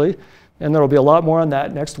objectively. And there will be a lot more on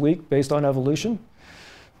that next week based on evolution.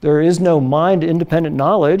 There is no mind-independent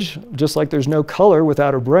knowledge, just like there's no color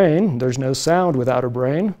without a brain. There's no sound without a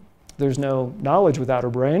brain. There's no knowledge without a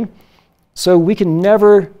brain. So we can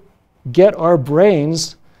never get our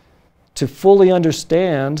brains to fully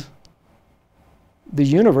understand the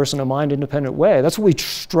universe in a mind-independent way. That's what we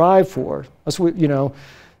strive for. That's what, you know,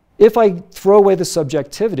 if I throw away the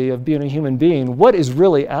subjectivity of being a human being, what is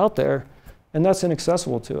really out there? And that's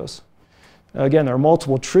inaccessible to us. Again, there are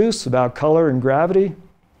multiple truths about color and gravity,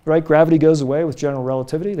 right? Gravity goes away with general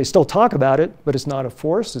relativity. They still talk about it, but it's not a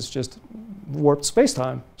force. It's just warped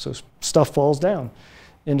space-time. So stuff falls down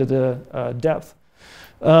into the depth.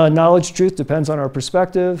 Knowledge, truth depends on our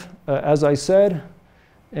perspective, as I said.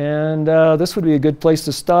 And this would be a good place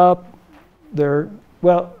to stop.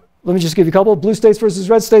 Well, let me just give you a couple. Blue states versus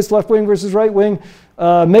red states, left wing versus right wing.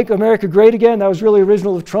 Make America great again. That was really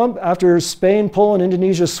original of Trump after Spain, Poland,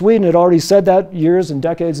 Indonesia, Sweden had already said that years and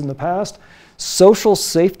decades in the past. Social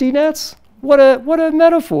safety nets? What a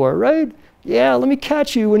metaphor, right? Yeah, let me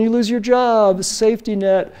catch you when you lose your job, safety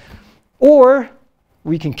net. Or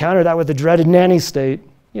we can counter that with the dreaded nanny state.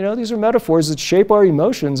 You know, these are metaphors that shape our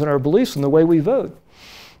emotions and our beliefs and the way we vote.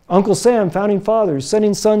 Uncle Sam, founding fathers,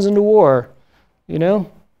 sending sons into war. You know,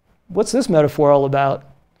 what's this metaphor all about?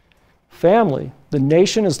 Family. The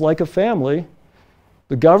nation is like a family.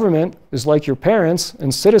 The government is like your parents,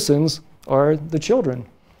 and citizens are the children.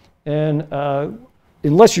 And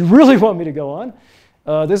unless you really want me to go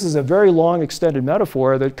on, this is a very long, extended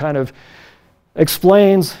metaphor that kind of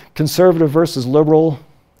explains conservative versus liberal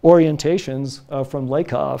orientations from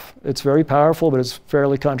Lakoff. It's very powerful, but it's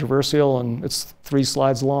fairly controversial, and it's 3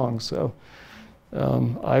 slides long. So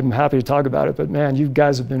I'm happy to talk about it. But man, you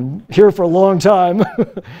guys have been here for a long time.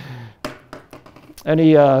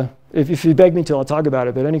 If you beg me to, I'll talk about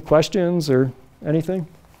it. But any questions or anything?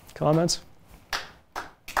 Comments?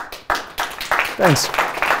 Thanks.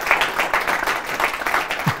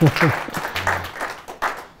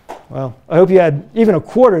 Well, I hope you had even a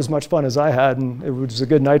quarter as much fun as I had, and it was a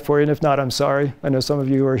good night for you. And if not, I'm sorry. I know some of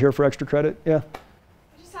you are here for extra credit. Yeah?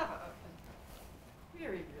 I just have a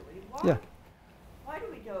query, really. Why do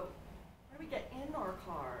we get in our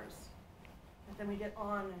cars, and then we get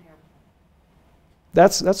on an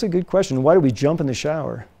airplane? That's a good question. Why do we jump in the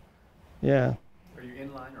shower? Yeah. Are you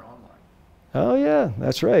inline or online? Oh, yeah,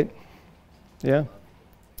 that's right. Yeah.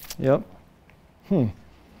 Yep.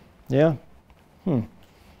 Yeah.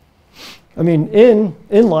 I mean,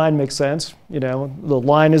 inline makes sense. You know, the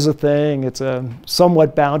line is a thing. It's a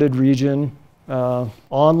somewhat bounded region.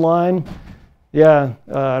 Online, yeah,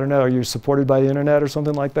 I don't know. Are you supported by the internet or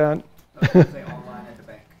something like that? I say online at the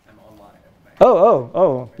bank. I'm online at the bank.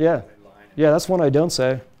 Oh, yeah. Yeah, that's one I don't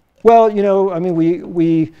say. Well, you know, I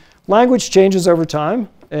mean, language changes over time.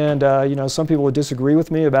 And, you know, some people would disagree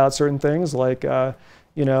with me about certain things. Like,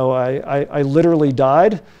 you know, I literally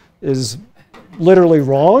died is literally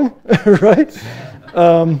wrong, right?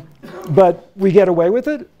 But we get away with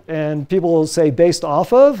it. And people will say based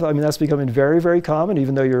off of. I mean, that's becoming very, very common,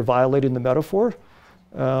 even though you're violating the metaphor.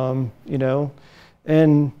 You know,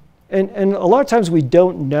 and a lot of times we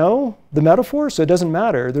don't know the metaphor, so it doesn't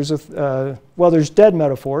matter. There's there's dead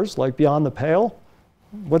metaphors, like beyond the pale.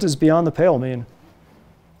 What does beyond the pale mean?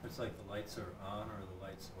 It's like the lights are on or the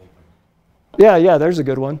lights open. Yeah, there's a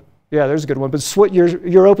good one. Yeah, there's a good one. But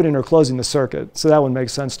you're opening or closing the circuit, so that one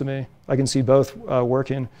makes sense to me. I can see both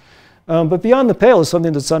working. But beyond the pale is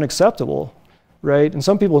something that's unacceptable, right? And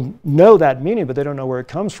some people know that meaning, but they don't know where it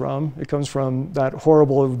comes from. It comes from that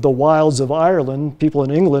horrible, the wilds of Ireland. People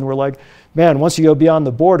in England were like, man, once you go beyond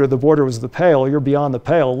the border was the pale. You're beyond the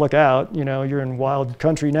pale. Look out. You know, you're in wild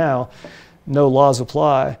country now. No laws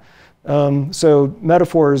apply. So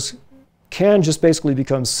metaphors can just basically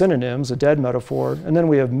become synonyms, a dead metaphor. And then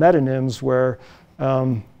we have metonyms where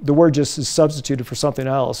the word just is substituted for something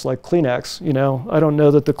else, like Kleenex. You know, I don't know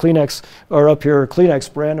that the Kleenex are up here,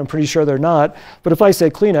 Kleenex brand. I'm pretty sure they're not. But if I say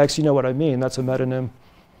Kleenex, you know what I mean. That's a metonym.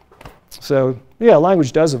 So yeah,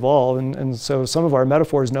 language does evolve. And so some of our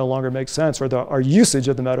metaphors no longer make sense, or our usage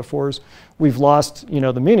of the metaphors, we've lost, you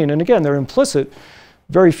know, the meaning. And again, they're implicit.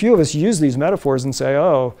 Very few of us use these metaphors and say,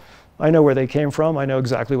 oh, I know where they came from. I know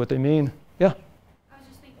exactly what they mean. Yeah? I was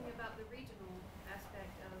just thinking about the regional aspect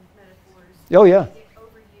of metaphors. Oh, yeah. They get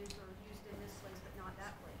overused or used in this place, but not that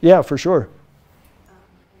Yeah, for sure.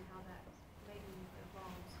 And how that maybe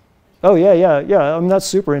evolves. Oh, yeah. I mean, that's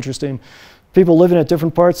super interesting. People living at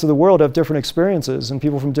different parts of the world have different experiences, and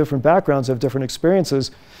people from different backgrounds have different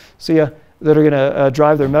experiences. So yeah, that are going to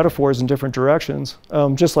drive their metaphors in different directions.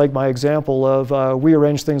 Just like my example of we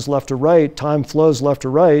arrange things left to right, time flows left to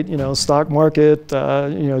right, stock market,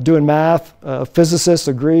 doing math, physicists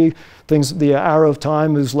agree, the arrow of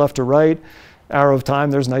time moves left to right, arrow of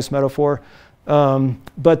time, there's a nice metaphor.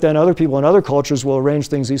 But then other people in other cultures will arrange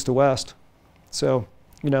things east to west. So,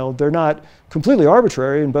 they're not completely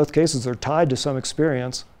arbitrary. In both cases, they're tied to some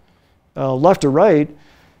experience. Left to right,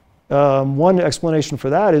 one explanation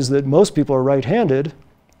for that is that most people are right-handed.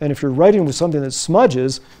 And if you're writing with something that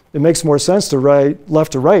smudges, it makes more sense to write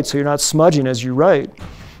left to right, so you're not smudging as you write.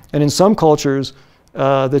 And in some cultures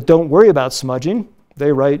that don't worry about smudging,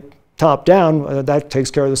 they write top down. That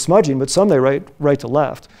takes care of the smudging. But some they write right to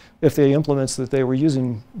left if the implements that they were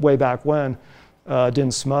using way back when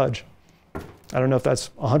didn't smudge. I don't know if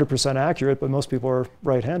that's 100% accurate, but most people are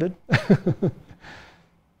right-handed.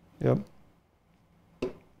 Yep.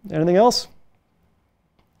 Anything else?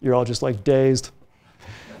 You're all just like dazed.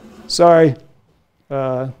 Sorry.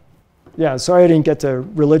 Yeah, sorry I didn't get to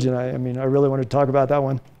religion. I mean, I really wanted to talk about that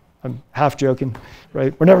one. I'm half joking,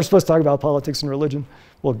 right? We're never supposed to talk about politics and religion.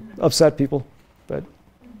 We'll upset people, but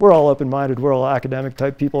we're all open-minded. We're all academic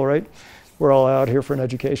type people, right? We're all out here for an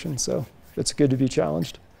education, so it's good to be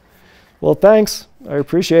challenged. Well, thanks. I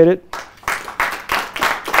appreciate it.